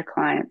help their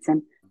clients.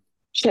 And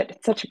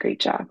it's such a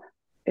great job.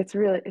 It's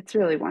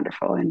really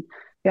wonderful. And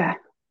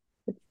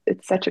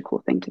it's such a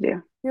cool thing to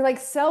do. You're like,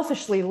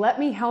 selfishly, let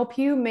me help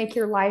you make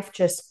your life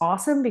just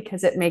awesome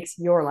because it makes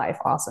your life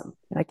awesome.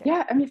 Like,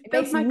 it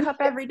fills my cup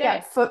every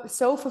day.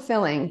 So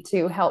fulfilling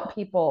to help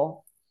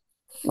people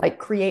like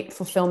create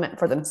fulfillment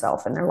for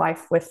themselves in their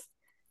life with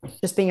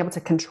just being able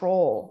to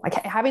control, like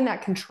having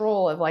that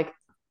control of like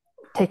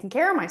taking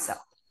care of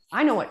myself.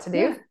 I know what to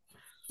do.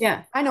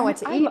 Yeah. I know what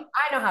to eat.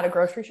 I know how to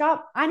grocery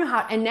shop.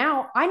 And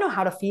now I know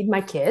how to feed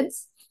my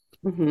kids.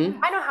 I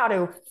know how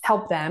to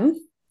help them.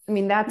 I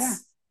mean,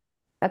 that's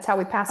how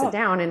we pass it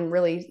down and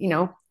really,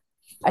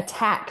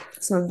 attack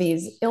some of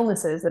these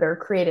illnesses that are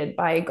created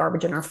by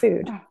garbage in our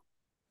food. Oh,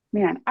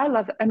 man, I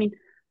love it. I mean,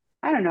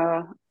 I don't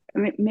know.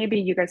 Maybe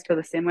you guys feel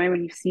the same way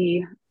when you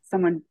see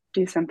someone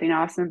do something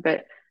awesome,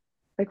 but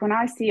like when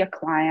I see a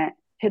client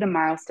hit a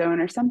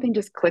milestone or something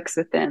just clicks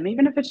with them,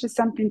 even if it's just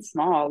something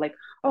small, like,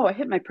 oh, I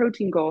hit my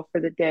protein goal for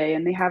the day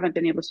and they haven't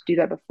been able to do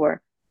that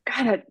before.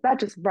 God, that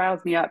just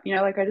riles me up.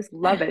 Like, I just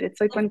love it.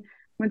 It's like when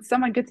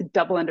someone gets a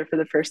double under for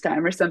the first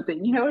time or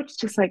something, it's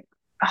just like,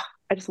 oh,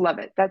 I just love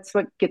it. That's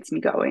what gets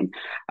me going.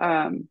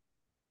 I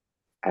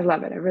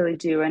love it. I really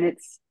do. And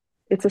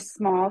it's a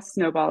small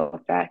snowball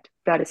effect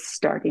that is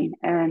starting.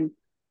 And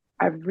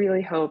I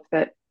really hope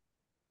that,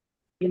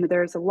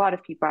 there's a lot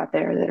of people out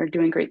there that are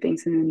doing great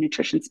things in the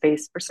nutrition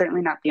space. We're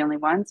certainly not the only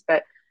ones,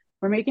 but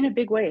we're making a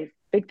big wave.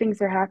 Big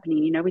things are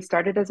happening. We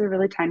started as a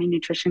really tiny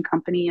nutrition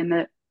company in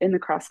the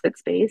CrossFit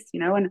space,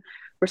 and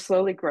we're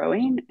slowly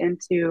growing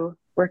into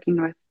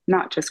working with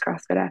not just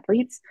CrossFit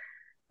athletes.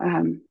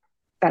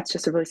 That's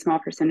just a really small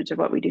percentage of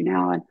what we do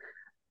now. And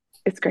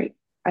it's great.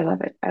 I love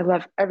it. I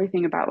love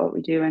everything about what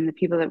we do and the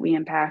people that we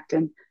impact.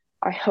 And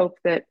I hope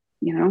that,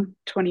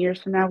 20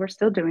 years from now, we're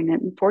still doing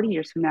it. And 40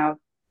 years from now,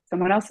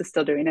 someone else is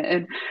still doing it.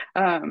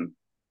 And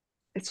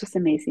it's just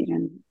amazing.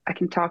 And I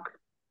can talk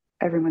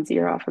everyone's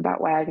ear off about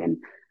WAG and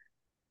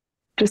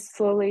just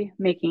slowly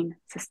making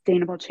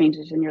sustainable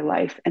changes in your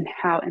life and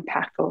how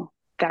impactful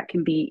that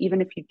can be.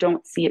 Even if you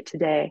don't see it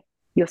today,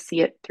 you'll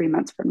see it 3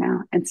 months from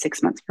now and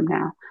 6 months from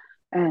now.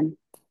 And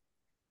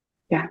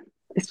yeah,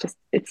 it's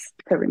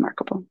so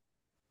remarkable.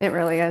 It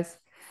really is.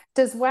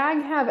 Does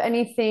WAG have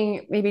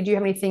anything, maybe do you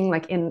have anything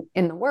like in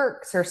the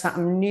works or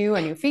something new,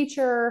 a new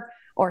feature,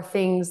 or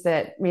things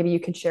that maybe you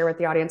could share with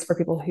the audience for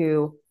people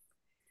who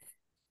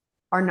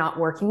are not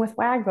working with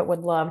WAG, but would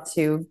love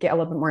to get a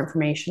little bit more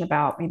information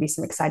about maybe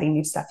some exciting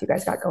new stuff you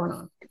guys got going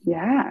on?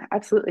 Yeah,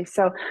 absolutely.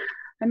 So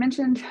I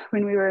mentioned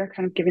when we were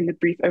kind of giving the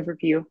brief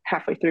overview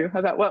halfway through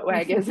about what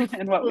WAG is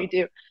and what we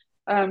do.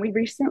 We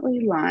recently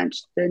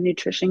launched the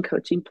Nutrition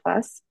Coaching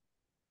Plus,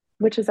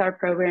 which is our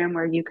program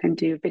where you can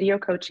do video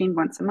coaching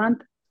once a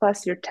month,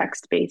 plus your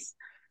text-based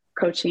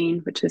coaching,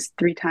 which is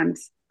 3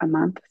 times a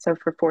month. So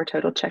for 4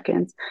 total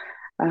check-ins.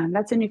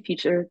 That's a new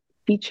feature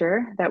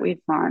that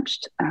we've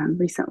launched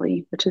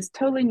recently, which is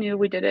totally new.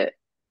 We did it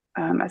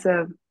as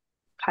a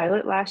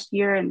pilot last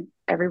year and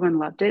everyone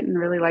loved it and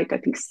really liked, I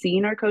think,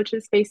 seeing our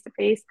coaches face to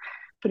face,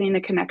 putting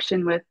a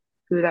connection with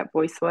who that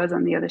voice was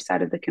on the other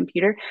side of the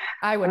computer.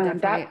 I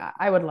would definitely,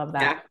 I would love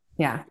that.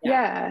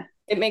 Yeah.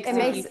 It makes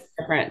a huge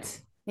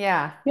difference.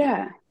 Yeah.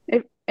 Yeah.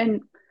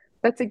 And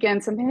that's,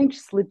 again, something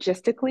just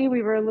logistically,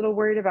 we were a little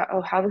worried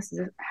about, how is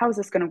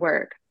this going to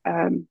work?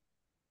 And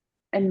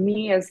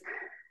me as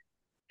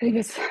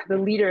the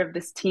leader of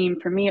this team,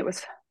 for me,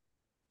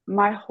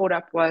 my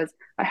holdup was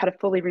I had a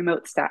fully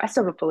remote staff. I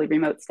still have a fully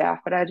remote staff,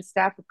 but I had a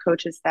staff of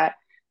coaches that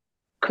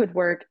could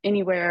work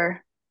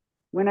anywhere,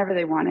 whenever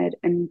they wanted.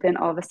 And then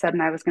all of a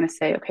sudden I was going to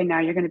say, okay, now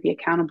you're going to be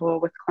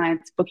accountable with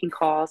clients booking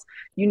calls.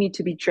 You need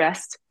to be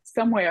dressed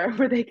somewhere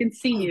where they can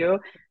see you.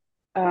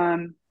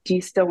 Do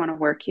you still want to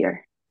work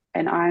here?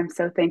 And I'm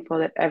so thankful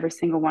that every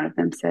single one of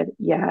them said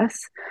yes.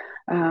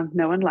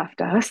 No one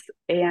left us.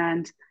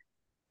 And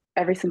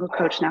every single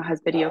coach now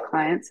has video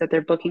clients that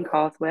they're booking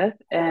calls with.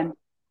 And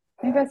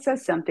I think that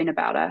says something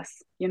about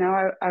us.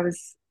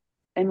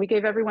 And we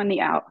gave everyone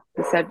the out.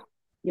 We said,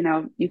 you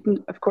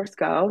can, of course,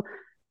 go.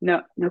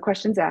 No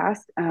questions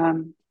asked.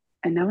 And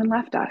no one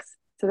left us.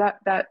 So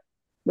that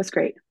was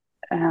great.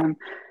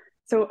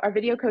 So our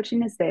video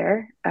coaching is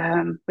there.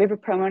 We have a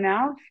promo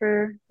now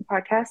for the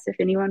podcast. If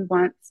anyone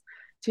wants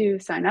to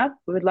sign up,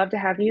 we would love to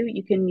have you.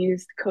 You can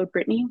use the code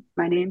Brittany,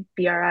 my name,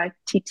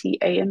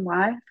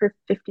 BRITTANY, for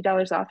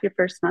 $50 off your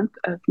first month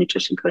of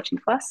Nutrition Coaching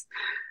Plus.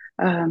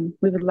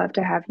 We would love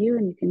to have you,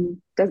 and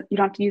you don't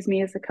have to use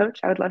me as a coach.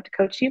 I would love to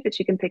coach you, but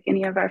you can pick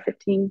any of our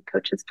 15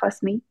 coaches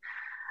plus me.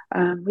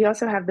 We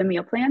also have the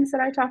meal plans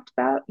that I talked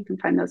about. You can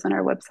find those on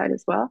our website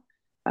as well.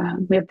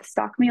 We have the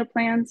stock meal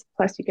plans,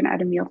 plus you can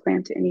add a meal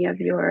plan to any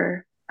of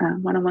your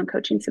one-on-one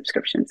coaching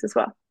subscriptions as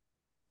well.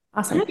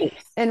 Awesome. Nice.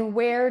 And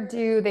where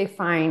do they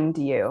find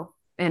you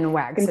in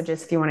WAG? So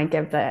just if you want to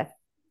give the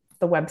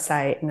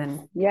website and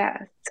then. Yeah.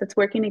 So it's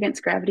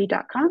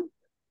workingagainstgravity.com.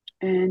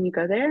 And you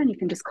go there and you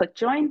can just click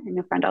join and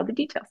you'll find all the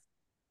details.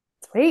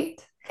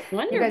 Sweet.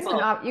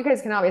 Wonderful. You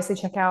guys can obviously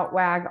check out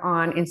WAG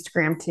on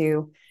Instagram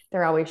too.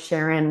 They're always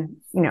sharing,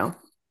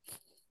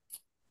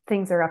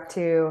 things they're up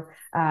to,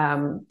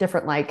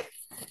 different like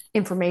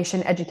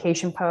information,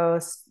 education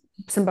posts,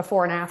 some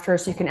before and after.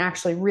 So you can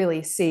actually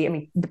really see, I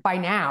mean, by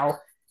now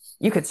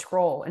you could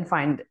scroll and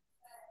find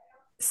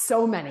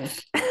so many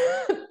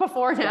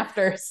before and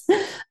afters.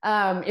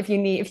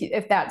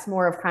 If that's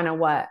more of kind of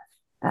what,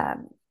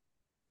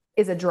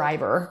 is a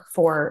driver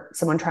for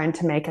someone trying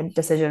to make a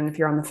decision, if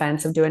you're on the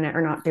fence of doing it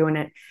or not doing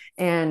it.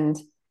 And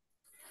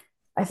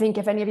I think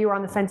if any of you are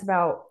on the fence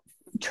about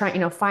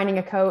finding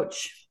a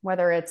coach,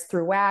 whether it's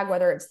through WAG,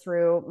 whether it's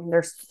through,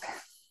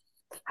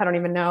 I don't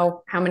even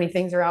know how many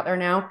things are out there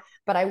now,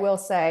 but I will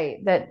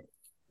say that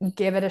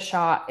give it a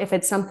shot. If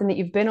it's something that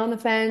you've been on the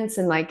fence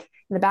and like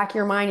in the back of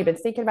your mind, you've been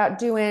thinking about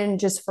doing,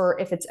 just for,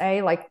 if it's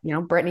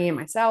Brittany and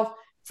myself,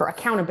 for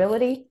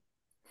accountability.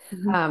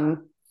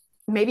 Mm-hmm.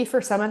 Maybe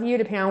for some of you,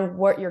 depending on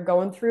what you're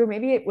going through,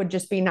 maybe it would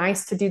just be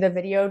nice to do the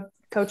video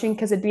coaching,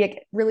 because it'd be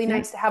really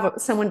nice to have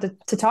someone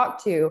to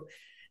talk to.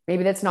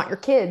 Maybe that's not your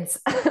kids.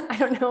 I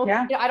don't know.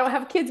 Yeah. I don't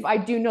have kids, but I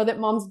do know that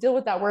moms deal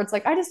with that, where it's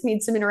like, I just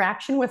need some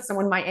interaction with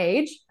someone my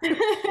age.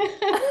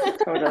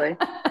 Totally.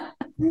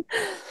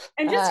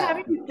 And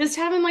just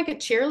having like a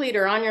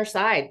cheerleader on your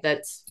side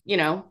that's,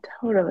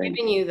 Totally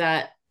giving you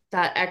that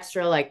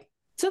extra, like,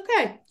 it's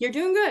okay, you're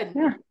doing good.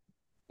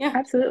 Yeah,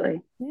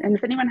 absolutely. And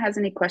if anyone has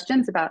any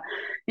questions about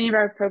any of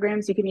our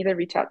programs, you can either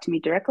reach out to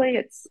me directly.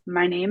 It's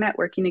my name at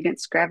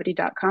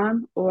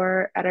workingagainstgravity.com,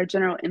 or at our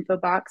general info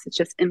box. It's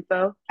just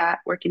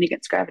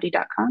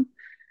info@workingagainstgravity.com.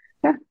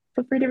 Yeah,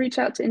 feel free to reach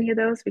out to any of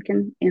those. We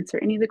can answer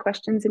any of the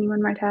questions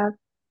anyone might have.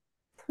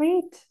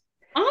 Great.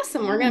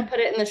 Awesome. We're going to put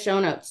it in the show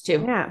notes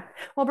too. Yeah.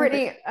 Well,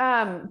 Brittany,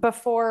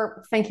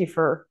 thank you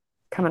for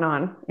coming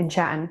on and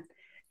chatting.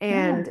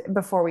 And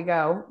before we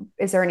go,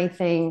 is there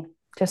anything,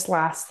 just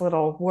last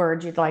little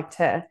words you'd like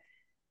to,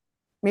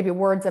 maybe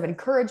words of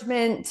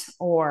encouragement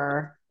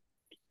or?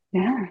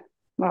 Yeah.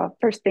 Well,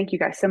 first, thank you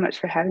guys so much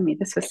for having me.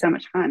 This was so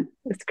much fun.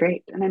 It's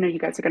great. And I know you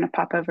guys are going to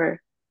pop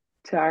over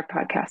to our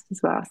podcast as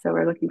well. So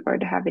we're looking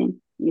forward to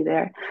having you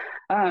there.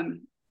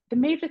 The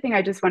major thing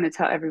I just want to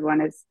tell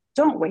everyone is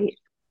don't wait.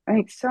 I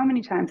think so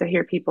many times I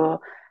hear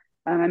people,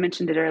 I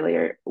mentioned it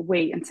earlier,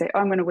 wait and say, oh,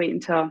 I'm going to wait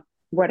until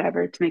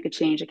whatever to make a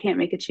change. I can't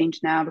make a change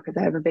now because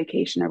I have a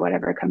vacation or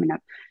whatever coming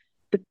up.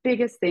 The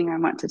biggest thing I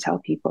want to tell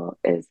people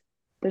is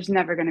there's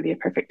never going to be a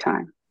perfect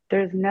time.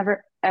 There's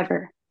never,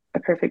 ever a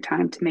perfect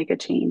time to make a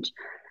change.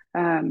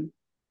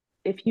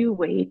 If you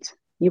wait,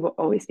 you will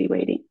always be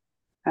waiting.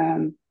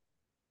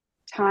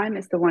 Time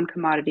is the one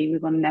commodity we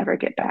will never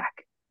get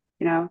back.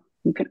 You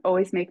can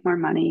always make more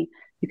money.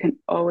 You can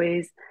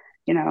always,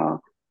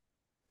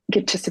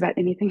 get just about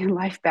anything in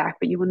life back,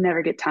 but you will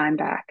never get time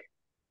back.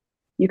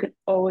 You can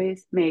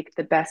always make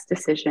the best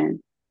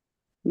decision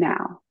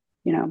now.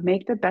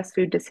 Make the best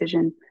food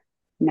decision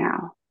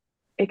now.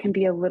 It can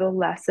be a little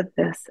less of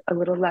this, a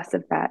little less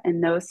of that.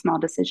 And those small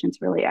decisions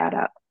really add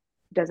up.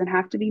 It doesn't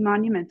have to be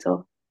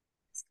monumental.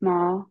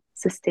 Small,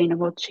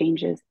 sustainable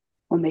changes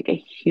will make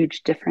a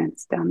huge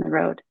difference down the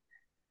road.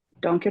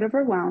 Don't get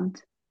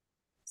overwhelmed.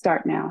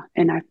 Start now.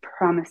 And I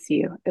promise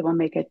you, it will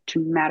make a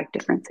dramatic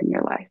difference in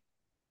your life.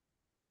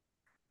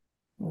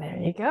 There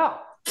you go.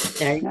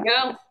 There you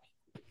go.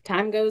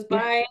 Time goes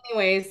by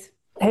anyways.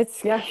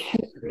 It's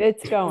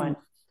going.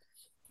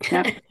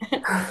 Yep.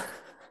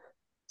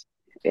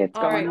 It's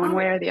going one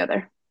way or the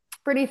other.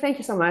 Brittany, thank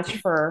you so much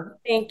for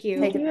taking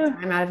the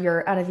time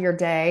out of your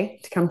day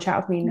to come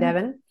chat with me and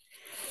Devin.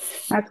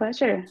 My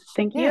pleasure.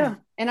 Thank you.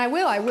 And I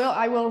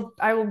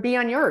will be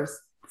on yours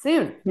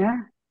soon. Yeah,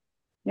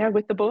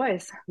 with the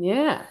boys.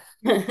 Yeah.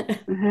 All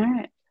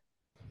right.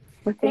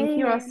 Well, thank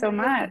you all so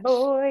much.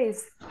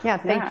 Boys. Yeah,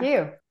 thank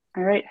you.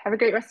 All right. Have a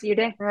great rest of your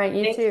day. All right,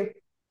 you too.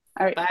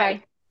 All right.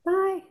 Bye.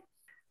 Bye.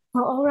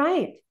 Well, all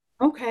right.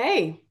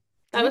 Okay.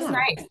 That was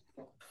nice.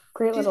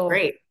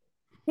 Great.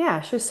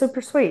 Yeah, she was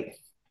super sweet.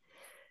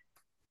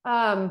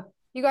 You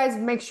guys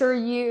make sure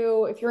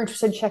if you're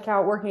interested, check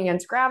out Working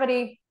Against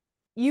Gravity.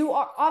 You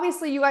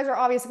guys are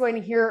obviously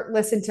going to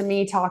listen to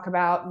me talk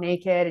about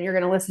Naked, and you're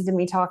going to listen to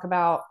me talk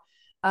about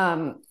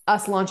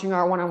us launching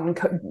our one-on-one,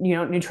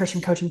 nutrition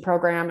coaching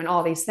program and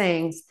all these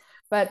things.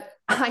 But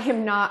I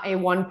am not a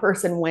one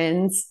person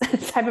wins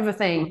type of a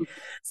thing.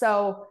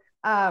 So,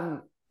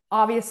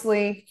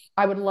 obviously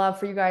I would love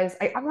for you guys,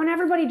 I want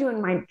everybody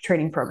doing my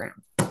training program.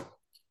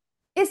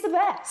 It's the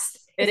best.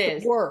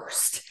 It's the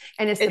worst.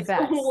 And it's the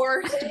best. The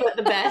worst, but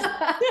the best.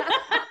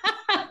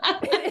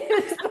 It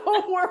is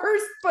the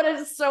worst, but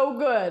it's so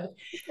good.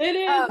 It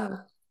is.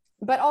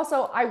 But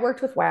also I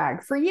worked with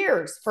WAG for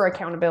years for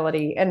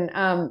accountability. And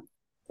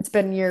it's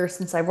been years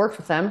since I've worked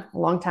with them, a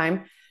long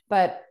time,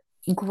 but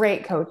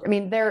great coach. I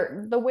mean,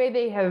 the way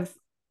they have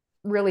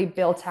really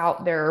built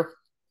out their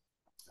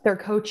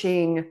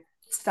coaching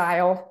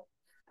style,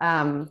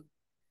 the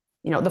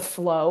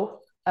flow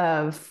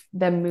of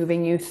them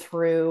moving you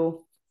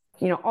through,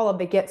 all of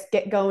the get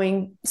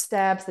going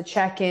steps, the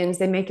check-ins,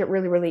 they make it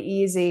really, really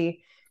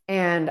easy.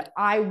 And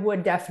I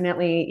would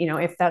definitely,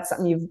 if that's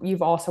something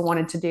you've also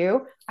wanted to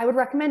do, I would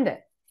recommend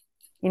it.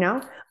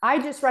 I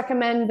just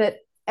recommend that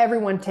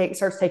everyone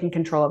starts taking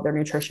control of their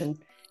nutrition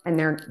and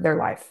their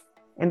life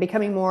and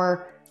becoming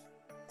more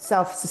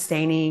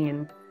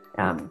self-sustaining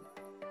and,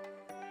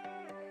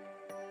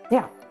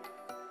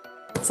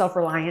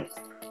 self-reliant.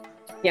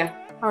 Yeah.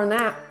 On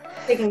that.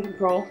 Taking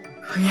control.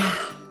 Yeah.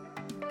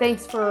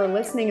 Thanks for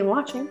listening and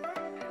watching.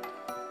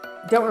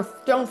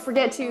 Don't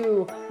forget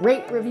to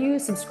rate, review,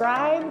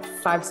 subscribe,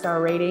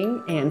 5-star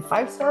rating, and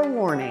 5-star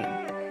warning.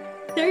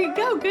 There you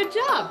go. Good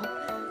job.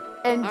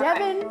 And all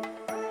Devin,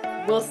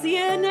 right. We'll see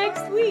you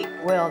next week.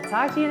 We'll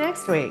talk to you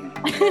next week.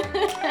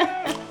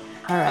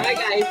 All right. Bye,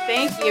 guys.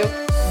 Thank you.